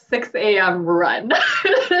for a 6 a.m. run.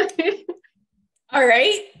 All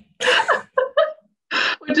right.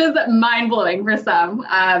 Which is mind blowing for some.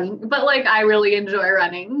 But like I really enjoy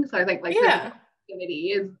running. So I think like physical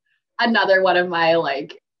activity is another one of my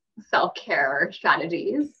like self-care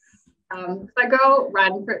strategies. So I go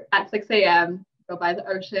run at 6 a.m., go by the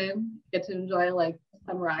ocean, get to enjoy like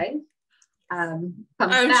sunrise. I'm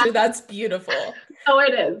sure that's beautiful. Oh,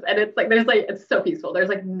 it is. And it's like, it's so peaceful. There's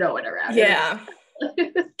like no one around. Yeah.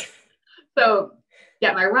 So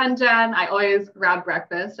get my run done. I always grab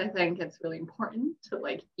breakfast. I think it's really important to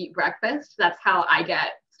like eat breakfast. That's how I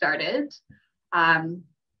get started.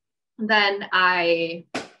 Then I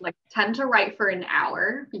like tend to write for an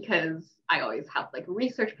hour because I always have like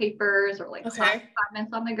research papers or like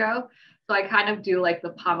assignments on the go. So I kind of do like the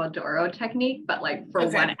Pomodoro technique, but like for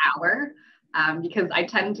 1 hour, because I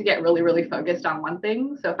tend to get really, really focused on one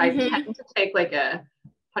thing. So if I tend to take like a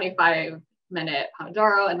 25-minute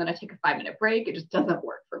Pomodoro and then I take a 5-minute break, it just doesn't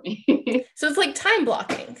work for me. So it's like time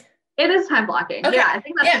blocking. It is time blocking. Okay. Yeah, I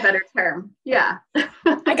think that's a better term. Yeah.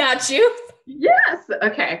 I got you. Yes.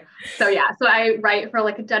 Okay. So yeah, so I write for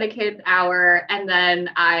like a dedicated hour and then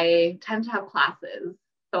I tend to have classes.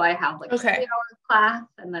 So I have like a 3-hour class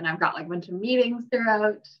and then I've got like a bunch of meetings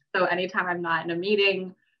throughout. So anytime I'm not in a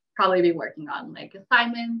meeting, probably be working on like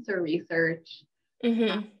assignments or research.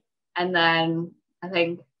 And then I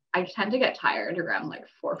think I tend to get tired around like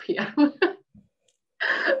 4 p.m.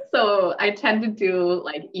 So I tend to do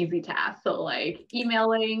like easy tasks. So like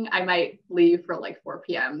emailing, I might leave for like 4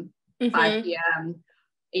 p.m., 5 p.m.,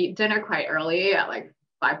 eat dinner quite early at like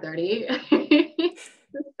 5:30 to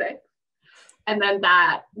 6. And then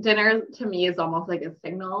that dinner to me is almost like a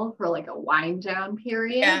signal for like a wind down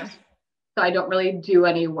period. Yeah. So I don't really do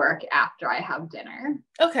any work after I have dinner.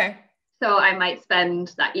 Okay. So I might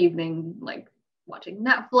spend that evening like watching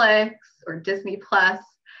Netflix or Disney Plus.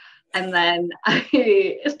 And then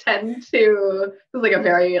I tend to, it's like a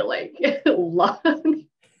very like long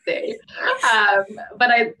day.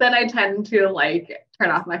 But I tend to like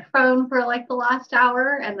turn off my phone for like the last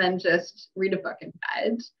hour and then just read a book in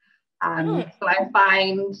bed. So I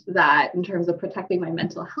find that in terms of protecting my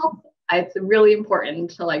mental health, it's really important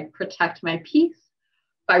to like protect my peace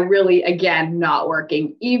by really, again, not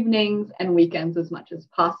working evenings and weekends as much as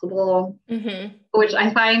possible, which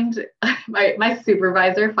I find my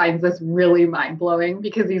supervisor finds this really mind blowing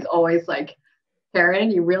because he's always like,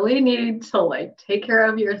 Karen, you really need to like take care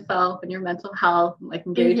of yourself and your mental health and like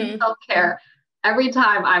engage in self-care. Every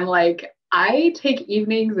time I'm like, I take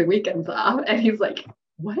evenings and weekends off. And he's like,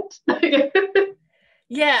 what?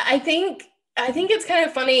 Yeah, I think it's kind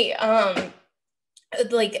of funny,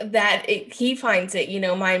 like that he finds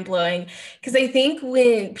it, mind blowing. Because I think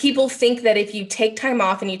when people think that if you take time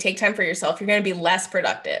off and you take time for yourself, you're going to be less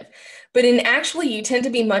productive. But actually, you tend to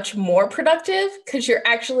be much more productive because you're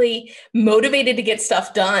actually motivated to get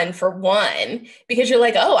stuff done for one, because you're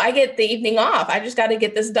like, oh, I get the evening off. I just got to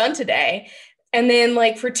get this done today. And then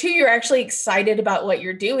like for two, you're actually excited about what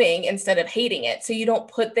you're doing instead of hating it. So you don't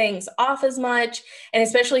put things off as much. And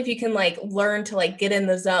especially if you can like learn to like get in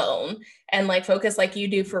the zone and like focus like you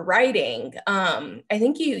do for writing, I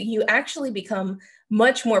think you actually become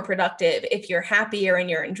much more productive if you're happier and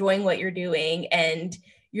you're enjoying what you're doing and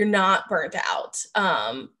you're not burnt out.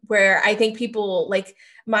 Where I think people, like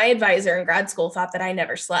my advisor in grad school, thought that I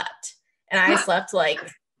never slept. And I slept like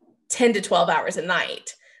 10 to 12 hours a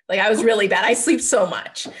night. Like I was really bad. I sleep so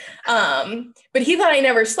much. But he thought I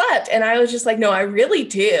never slept. And I was just like, no, I really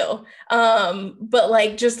do. But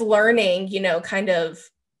like just learning, kind of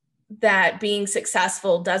that being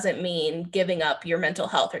successful doesn't mean giving up your mental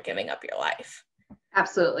health or giving up your life.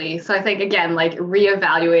 Absolutely. So I think, again, like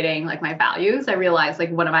reevaluating like my values, I realized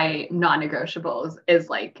like one of my non-negotiables is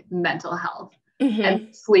like mental health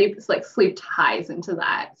and sleep. It's like sleep ties into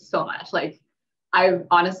that so much. Like I've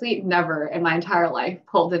honestly never in my entire life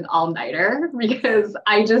pulled an all-nighter because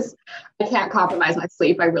I can't compromise my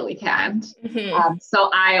sleep. I really can't. So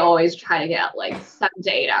I always try to get like 7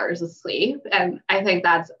 to 8 hours of sleep. And I think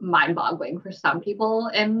that's mind-boggling for some people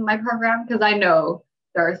in my program, because I know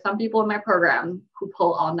there are some people in my program who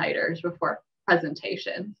pull all-nighters before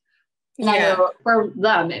presentations. And I know for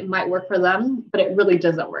them, it might work for them, but it really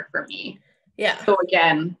doesn't work for me. Yeah. So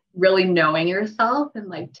again, really knowing yourself and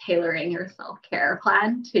like tailoring your self-care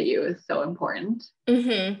plan to you is so important.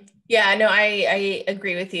 Yeah, no, I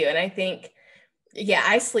agree with you. And I think Yeah,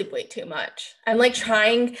 I sleep way too much. I'm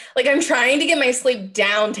trying to get my sleep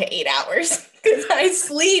down to 8 hours because I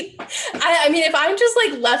sleep. I mean, if I'm just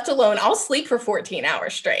like left alone, I'll sleep for 14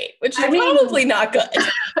 hours straight, which is I mean, probably not good.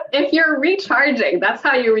 if you're recharging, that's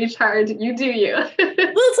how you recharge. You do you. Well,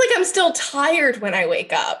 it's like I'm still tired when I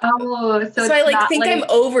wake up. Oh, So I like think I'm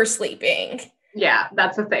oversleeping. Yeah,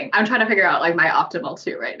 that's the thing. I'm trying to figure out like my optimal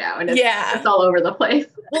too right now. And it's all over the place.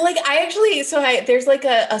 Well, like there's like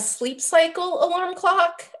a sleep cycle alarm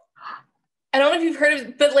clock. I don't know if you've heard of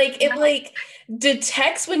it, but like it like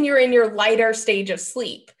detects when you're in your lighter stage of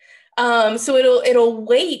sleep. So it'll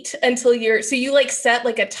wait until you like set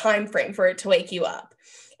like a time frame for it to wake you up.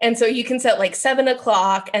 And so you can set like 7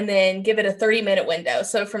 o'clock and then give it a 30-minute window.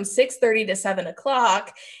 So from 6:30 to 7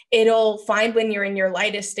 o'clock, it'll find when you're in your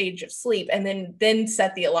lightest stage of sleep and then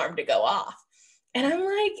set the alarm to go off. And I'm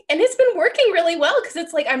like, and it's been working really well because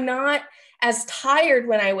it's like I'm not as tired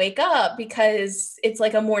when I wake up because it's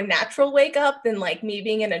like a more natural wake up than like me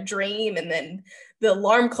being in a dream and then the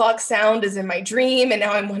alarm clock sound is in my dream and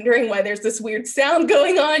now I'm wondering why there's this weird sound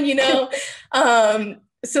going on, you know?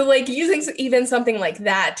 So like using even something like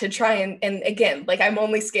that to try and again, like I'm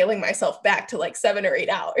only scaling myself back to like 7 or 8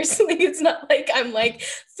 hours. Like it's not like I'm like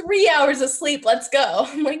 3 hours of sleep, let's go.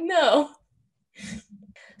 I'm like, no.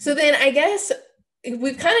 So then I guess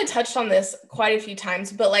we've kind of touched on this quite a few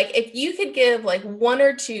times, but like if you could give like one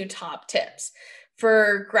or two top tips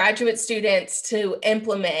for graduate students to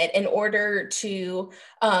implement in order to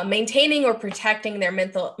maintaining or protecting their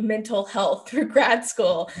mental health through grad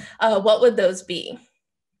school, what would those be?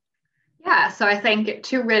 Yeah, so I think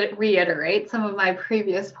to reiterate some of my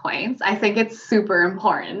previous points, I think it's super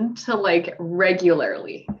important to like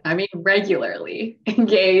regularly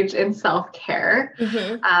engage in self-care.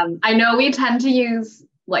 Mm-hmm. I know we tend to use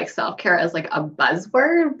like self-care as like a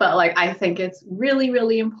buzzword, but like I think it's really,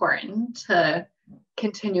 really important to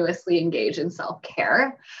continuously engage in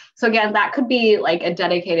self-care. So again, that could be like a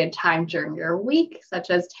dedicated time during your week,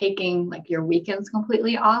 such as taking like your weekends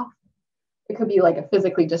completely off. It could be like a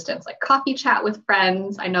physically distanced like coffee chat with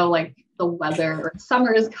friends. I know like the weather or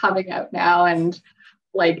summer is coming out now, and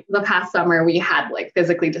like the past summer we had like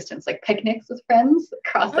physically distanced like picnics with friends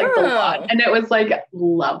across like the lawn, and it was like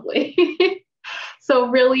lovely. So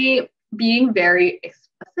really being very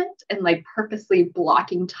explicit and like purposely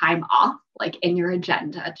blocking time off like in your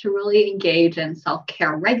agenda to really engage in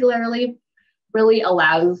self-care regularly really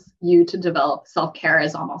allows you to develop self-care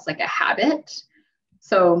as almost like a habit.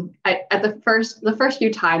 So at the first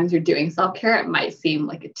few times you're doing self-care, it might seem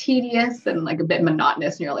like a tedious and like a bit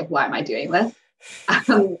monotonous, and you're like, why am I doing this?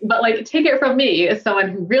 But like, take it from me as someone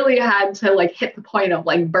who really had to like hit the point of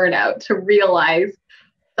like burnout to realize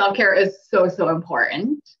self-care is so, so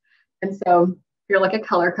important. And so you're like a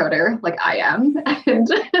color coder, like I am. And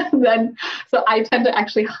then, so I tend to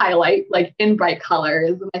actually highlight like in bright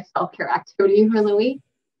colors my self-care activity for the week.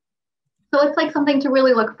 So it's like something to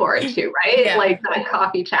really look forward to, right? Yeah. Like that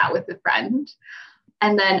coffee chat with a friend.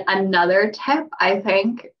 And then another tip I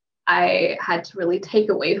think I had to really take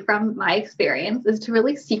away from my experience is to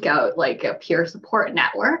really seek out like a peer support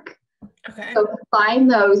network. Okay. So find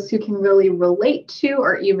those who can really relate to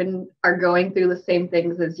or even are going through the same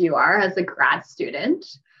things as you are as a grad student.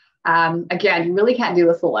 Again, you really can't do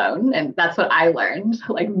this alone. And that's what I learned,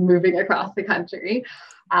 like moving across the country.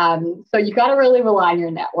 So you got to really rely on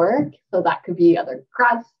your network. So that could be other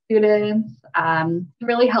grad students to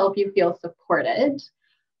really help you feel supported.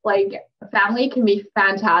 Like family can be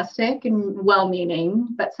fantastic and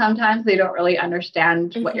well-meaning, but sometimes they don't really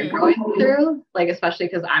understand what you're going through, like especially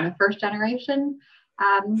because I'm a first generation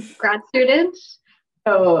grad student.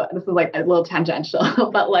 So this is like a little tangential,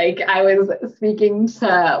 but like I was speaking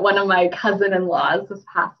to one of my cousin-in-laws this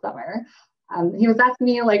past summer. He was asking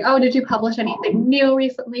me like, oh, did you publish anything new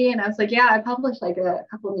recently? And I was like, yeah, I published like a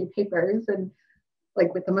couple new papers. And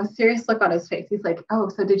like with the most serious look on his face, he's like, oh,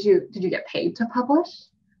 so did you get paid to publish?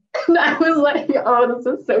 And I was like, oh, this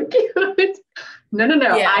is so cute. No.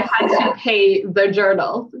 Yeah. I had to pay the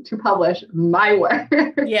journals to publish my work.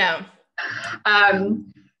 Yeah.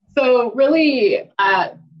 So really,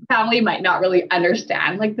 family might not really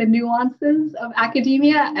understand like the nuances of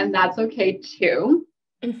academia, and that's okay too.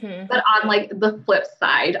 Mm-hmm. But on like the flip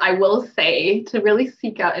side, I will say to really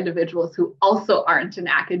seek out individuals who also aren't in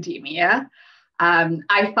academia.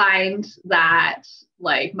 I find that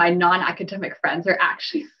like my non-academic friends are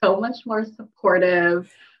actually so much more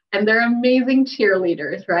supportive, and they're amazing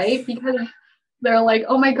cheerleaders, right? Because they're like,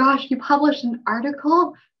 oh my gosh, you published an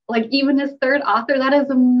article, like even as third author, that is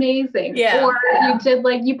amazing. Yeah. Or you did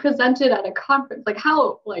like, you presented at a conference, like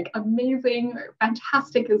how like amazing or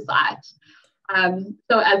fantastic is that?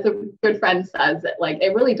 So as a good friend says,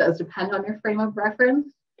 it really does depend on your frame of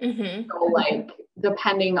reference. Mm-hmm. So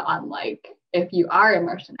depending on if you are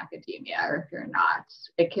immersed in academia or if you're not,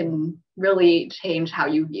 it can really change how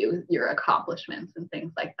you view your accomplishments and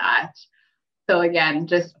things like that. So again,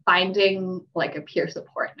 just finding a peer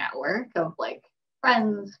support network of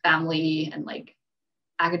friends, family, and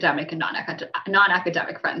academic and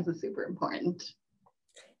non-academic friends is super important.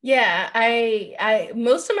 Yeah, I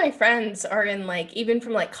most of my friends are in even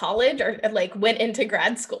from college or went into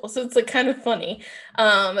grad school. So it's kind of funny.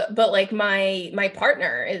 But my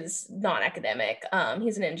partner is non-academic.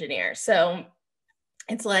 He's an engineer. So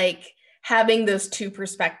it's having those two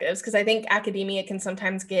perspectives, because I think academia can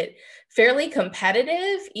sometimes get fairly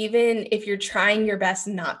competitive, even if you're trying your best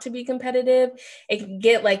not to be competitive, it can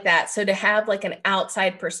get like that. So to have an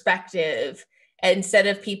outside perspective instead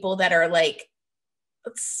of people that are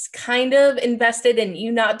kind of invested in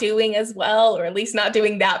you not doing as well, or at least not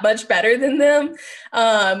doing that much better than them,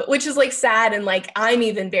 which is sad. And I'm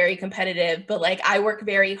even very competitive, but I work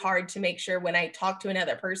very hard to make sure when I talk to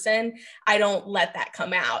another person, I don't let that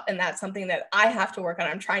come out. And that's something that I have to work on.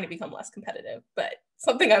 I'm trying to become less competitive, but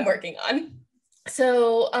something I'm working on.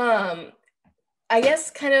 So I guess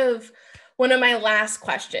kind of one of my last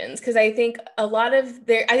questions, because I think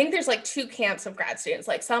I think there's two camps of grad students.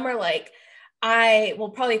 Some are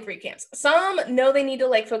probably three camps. Some know they need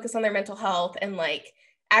to focus on their mental health and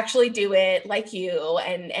actually do it like you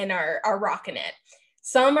and are rocking it.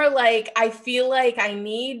 Some are I feel I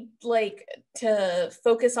need to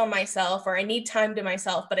focus on myself, or I need time to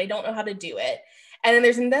myself, but I don't know how to do it. And then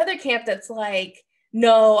there's another camp that's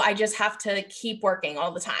no, I just have to keep working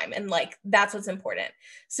all the time. And that's what's important.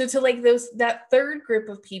 So to that third group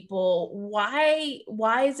of people, why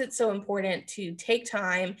is it so important to take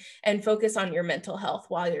time and focus on your mental health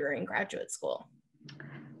while you're in graduate school?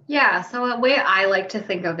 Yeah. So a way I like to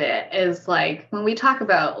think of it is when we talk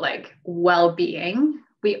about well-being,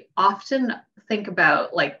 we often think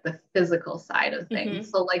about the physical side of things. Mm-hmm.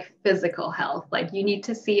 So physical health, you need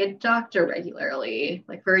to see a doctor regularly,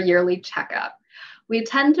 for a yearly checkup. We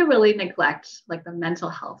tend to really neglect the mental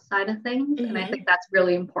health side of things. Mm-hmm. And I think that's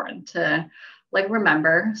really important to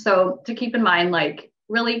remember. So to keep in mind,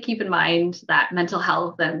 really keep in mind that mental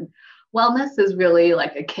health and wellness is really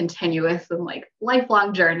a continuous and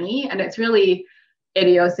lifelong journey. And it's really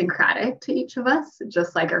idiosyncratic to each of us,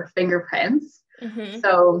 just like our fingerprints. Mm-hmm.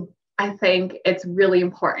 So I think it's really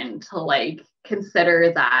important to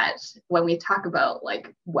consider that when we talk about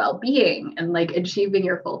well-being and achieving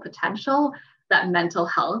your full potential, that mental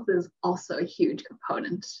health is also a huge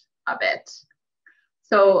component of it.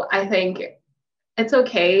 So I think it's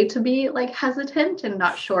okay to be hesitant and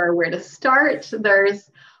not sure where to start. There's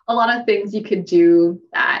a lot of things you could do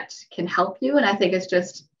that can help you. And I think it's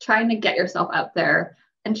just trying to get yourself out there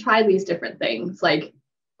and try these different things.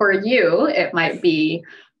 For you, it might be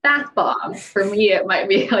bath bombs. For me, it might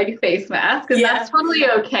be face masks. And that's totally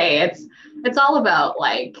okay. It's all about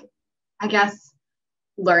I guess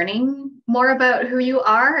learning more about who you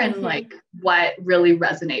are and Mm-hmm. what really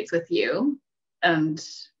resonates with you. And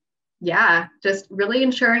yeah, just really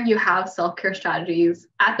ensuring you have self-care strategies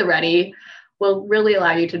at the ready will really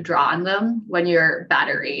allow you to draw on them when your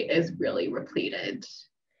battery is really repleted.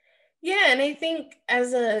 Yeah, and I think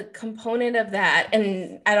as a component of that,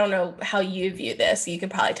 and I don't know how you view this, you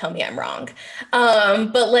could probably tell me I'm wrong,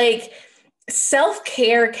 but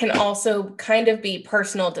self-care can also kind of be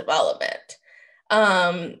personal development.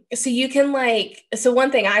 So you can so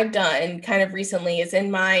one thing I've done kind of recently is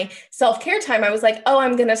in my self-care time, I was oh,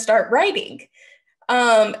 I'm going to start writing.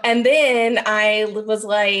 And then I was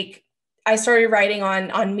I started writing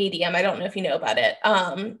on Medium. I don't know if you know about it.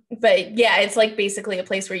 But yeah, it's basically a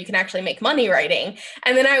place where you can actually make money writing.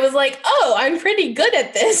 And then I was oh, I'm pretty good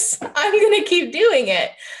at this. I'm going to keep doing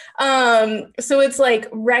it. So it's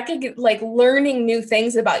learning new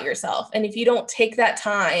things about yourself. And if you don't take that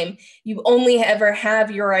time, you only ever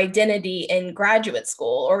have your identity in graduate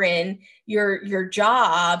school or in your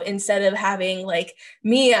job, instead of having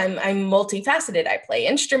me, I'm multifaceted. I play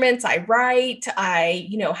instruments, I write, I,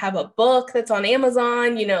 have a book that's on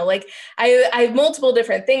Amazon, I have multiple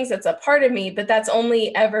different things that's a part of me, but that's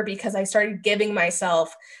only ever because I started giving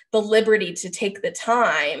myself the liberty to take the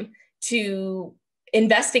time to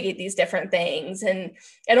investigate these different things. And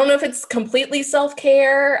I don't know if it's completely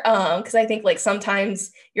self-care, because I think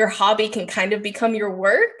sometimes your hobby can kind of become your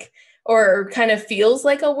work or kind of feels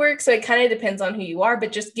like a work. So it kind of depends on who you are,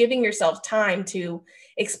 but just giving yourself time to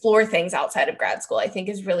explore things outside of grad school, I think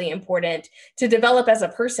is really important to develop as a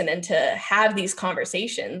person and to have these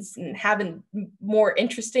conversations and have a more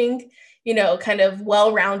interesting, kind of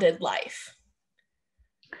well-rounded life.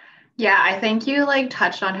 Yeah, I think you like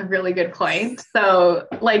touched on a really good point. So,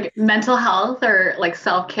 like mental health or like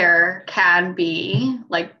self-care can be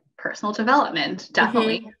like personal development,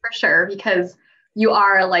 definitely Mm-hmm. for sure, because you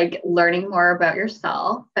are like learning more about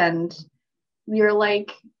yourself and you're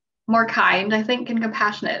like more kind, I think, and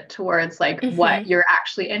compassionate towards like what Mm-hmm. you're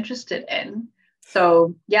actually interested in.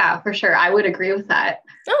 So, yeah, for sure. I would agree with that.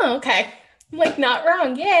 Oh, okay. I'm like not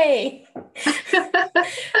wrong. Yay. It's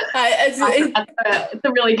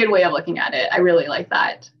a really good way of looking at it. I really like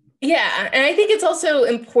that. Yeah, and I think it's also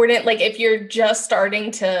important, like if you're just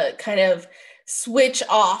starting to kind of switch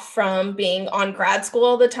off from being on grad school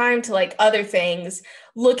all the time to like other things,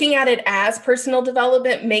 looking at it as personal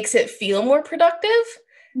development makes it feel more productive.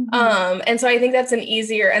 Mhm. And so I think that's an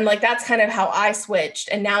easier, and like that's kind of how I switched.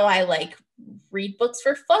 And now I like read books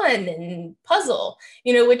for fun and puzzle,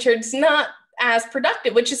 which are just not as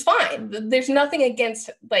productive, which is fine. There's nothing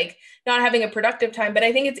against like not having a productive time, but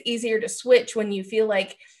I think it's easier to switch when you feel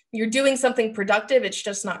like you're doing something productive. It's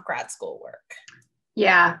just not grad school work.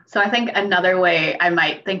 Yeah. So I think another way I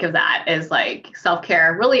might think of that is like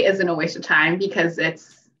self-care really isn't a waste of time because you're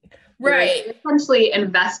Right. essentially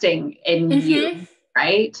investing in you, Mm-hmm.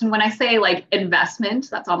 right? And when I say like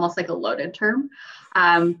investment, that's almost like a loaded term.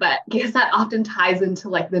 But because that often ties into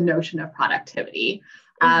like the notion of productivity,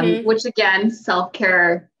 Mm-hmm. which again,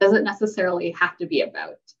 self-care doesn't necessarily have to be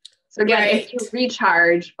about. So again, if you Right.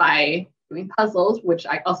 recharge by doing puzzles, which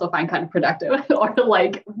I also find kind of productive, or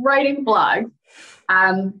like writing blogs,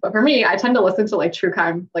 but for me, I tend to listen to like true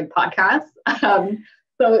crime like podcasts.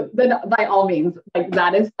 So then by all means, like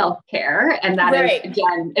that is self-care and that is Right.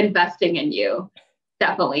 again investing in you,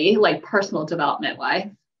 definitely like personal development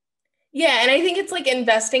wise. Yeah. And I think it's like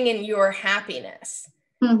investing in your happiness.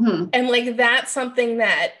 Mm-hmm. And like that's something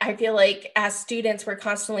that I feel like as students, we're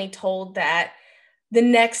constantly told that the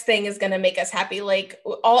next thing is going to make us happy. Like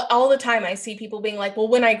all the time, I see people being like, well,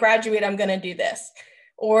 when I graduate, I'm going to do this.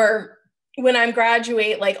 Or when I'm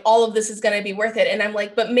graduate, like all of this is going to be worth it. And I'm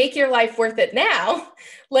like, but make your life worth it now.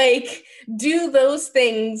 Like do those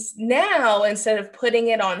things now instead of putting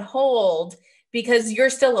it on hold because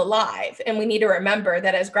you're still alive. And we need to remember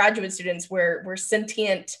that as graduate students, we're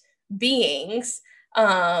sentient beings.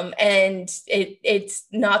 And it's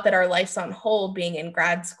not that our life's on hold being in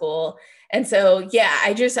grad school. And so, yeah,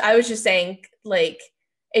 I was just saying, like,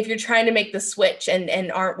 if you're trying to make the switch and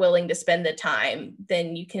aren't willing to spend the time,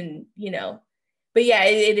 then you can, but yeah,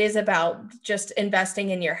 it is about just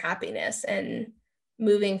investing in your happiness and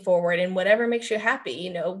moving forward and whatever makes you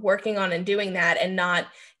happy, working on and doing that and not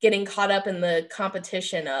getting caught up in the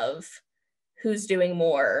competition of who's doing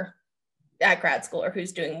more at grad school or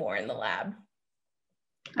who's doing more in the lab.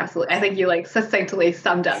 Absolutely. I think you like succinctly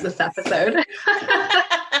summed up this episode.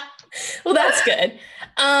 Well, that's good.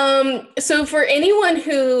 So for anyone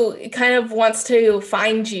who kind of wants to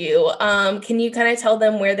find you, can you kind of tell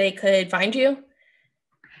them where they could find you?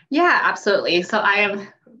 Yeah, absolutely. So I am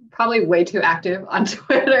probably way too active on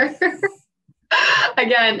Twitter.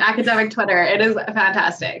 Again, academic Twitter. It is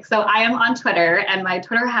fantastic. So I am on Twitter and my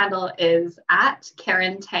Twitter handle is at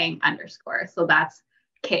Karen Tang _. So that's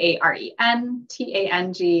KarenTang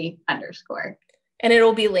 _. And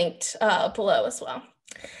it'll be linked below as well.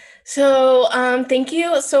 So thank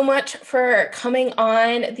you so much for coming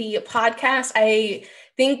on the podcast. I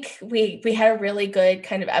think we had a really good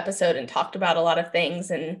kind of episode and talked about a lot of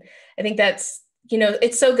things. And I think that's,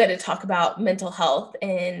 it's so good to talk about mental health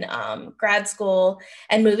in grad school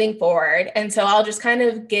and moving forward. And so I'll just kind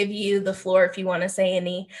of give you the floor if you want to say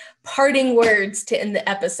any parting words to end the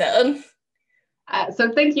episode.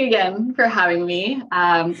 So thank you again for having me.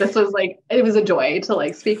 This was like, it was a joy to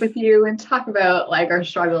like speak with you and talk about like our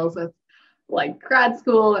struggles with like grad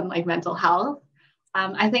school and like mental health.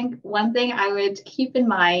 I think one thing I would keep in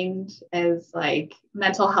mind is like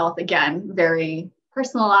mental health, again, very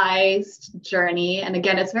personalized journey. And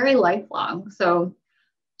again, it's very lifelong. So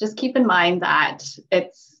just keep in mind that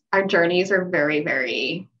our journeys are very,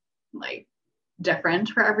 very like different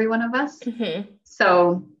for every one of us. Mm-hmm.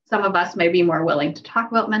 So some of us may be more willing to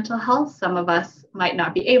talk about mental health. Some of us might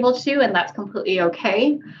not be able to, and that's completely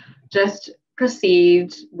okay. Just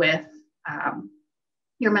proceed with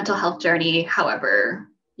your mental health journey, however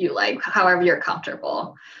you like, however you're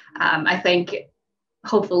comfortable. I think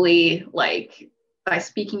hopefully like by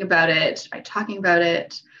speaking about it, by talking about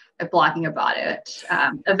it, by blogging about it,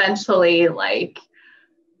 eventually like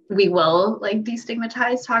we will like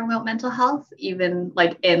destigmatize talking about mental health, even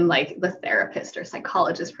like in like the therapist or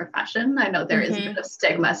psychologist profession. I know there is a bit of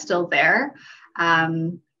stigma still there.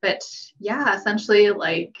 But yeah, essentially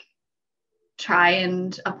like try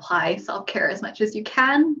and apply self-care as much as you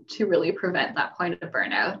can to really prevent that point of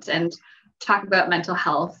burnout, and talk about mental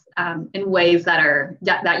health in ways that are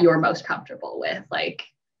that you're most comfortable with. Like,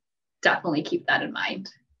 definitely keep that in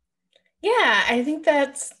mind. Yeah, I think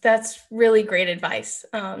that's really great advice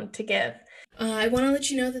to give. I want to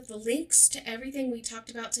let you know that the links to everything we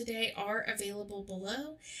talked about today are available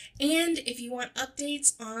below. And if you want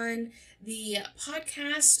updates on the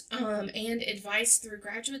podcast and advice through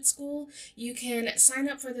graduate school, you can sign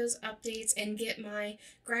up for those updates and get my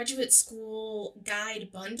graduate school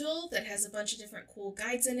guide bundle that has a bunch of different cool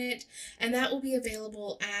guides in it. And that will be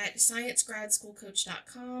available at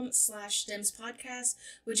sciencegradschoolcoach.com/STEMS podcast,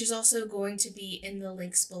 which is also going to be in the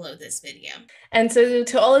links below this video. And so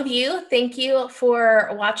to all of you, thank you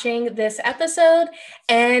for watching this episode,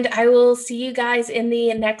 and I will see you guys in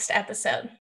the next episode.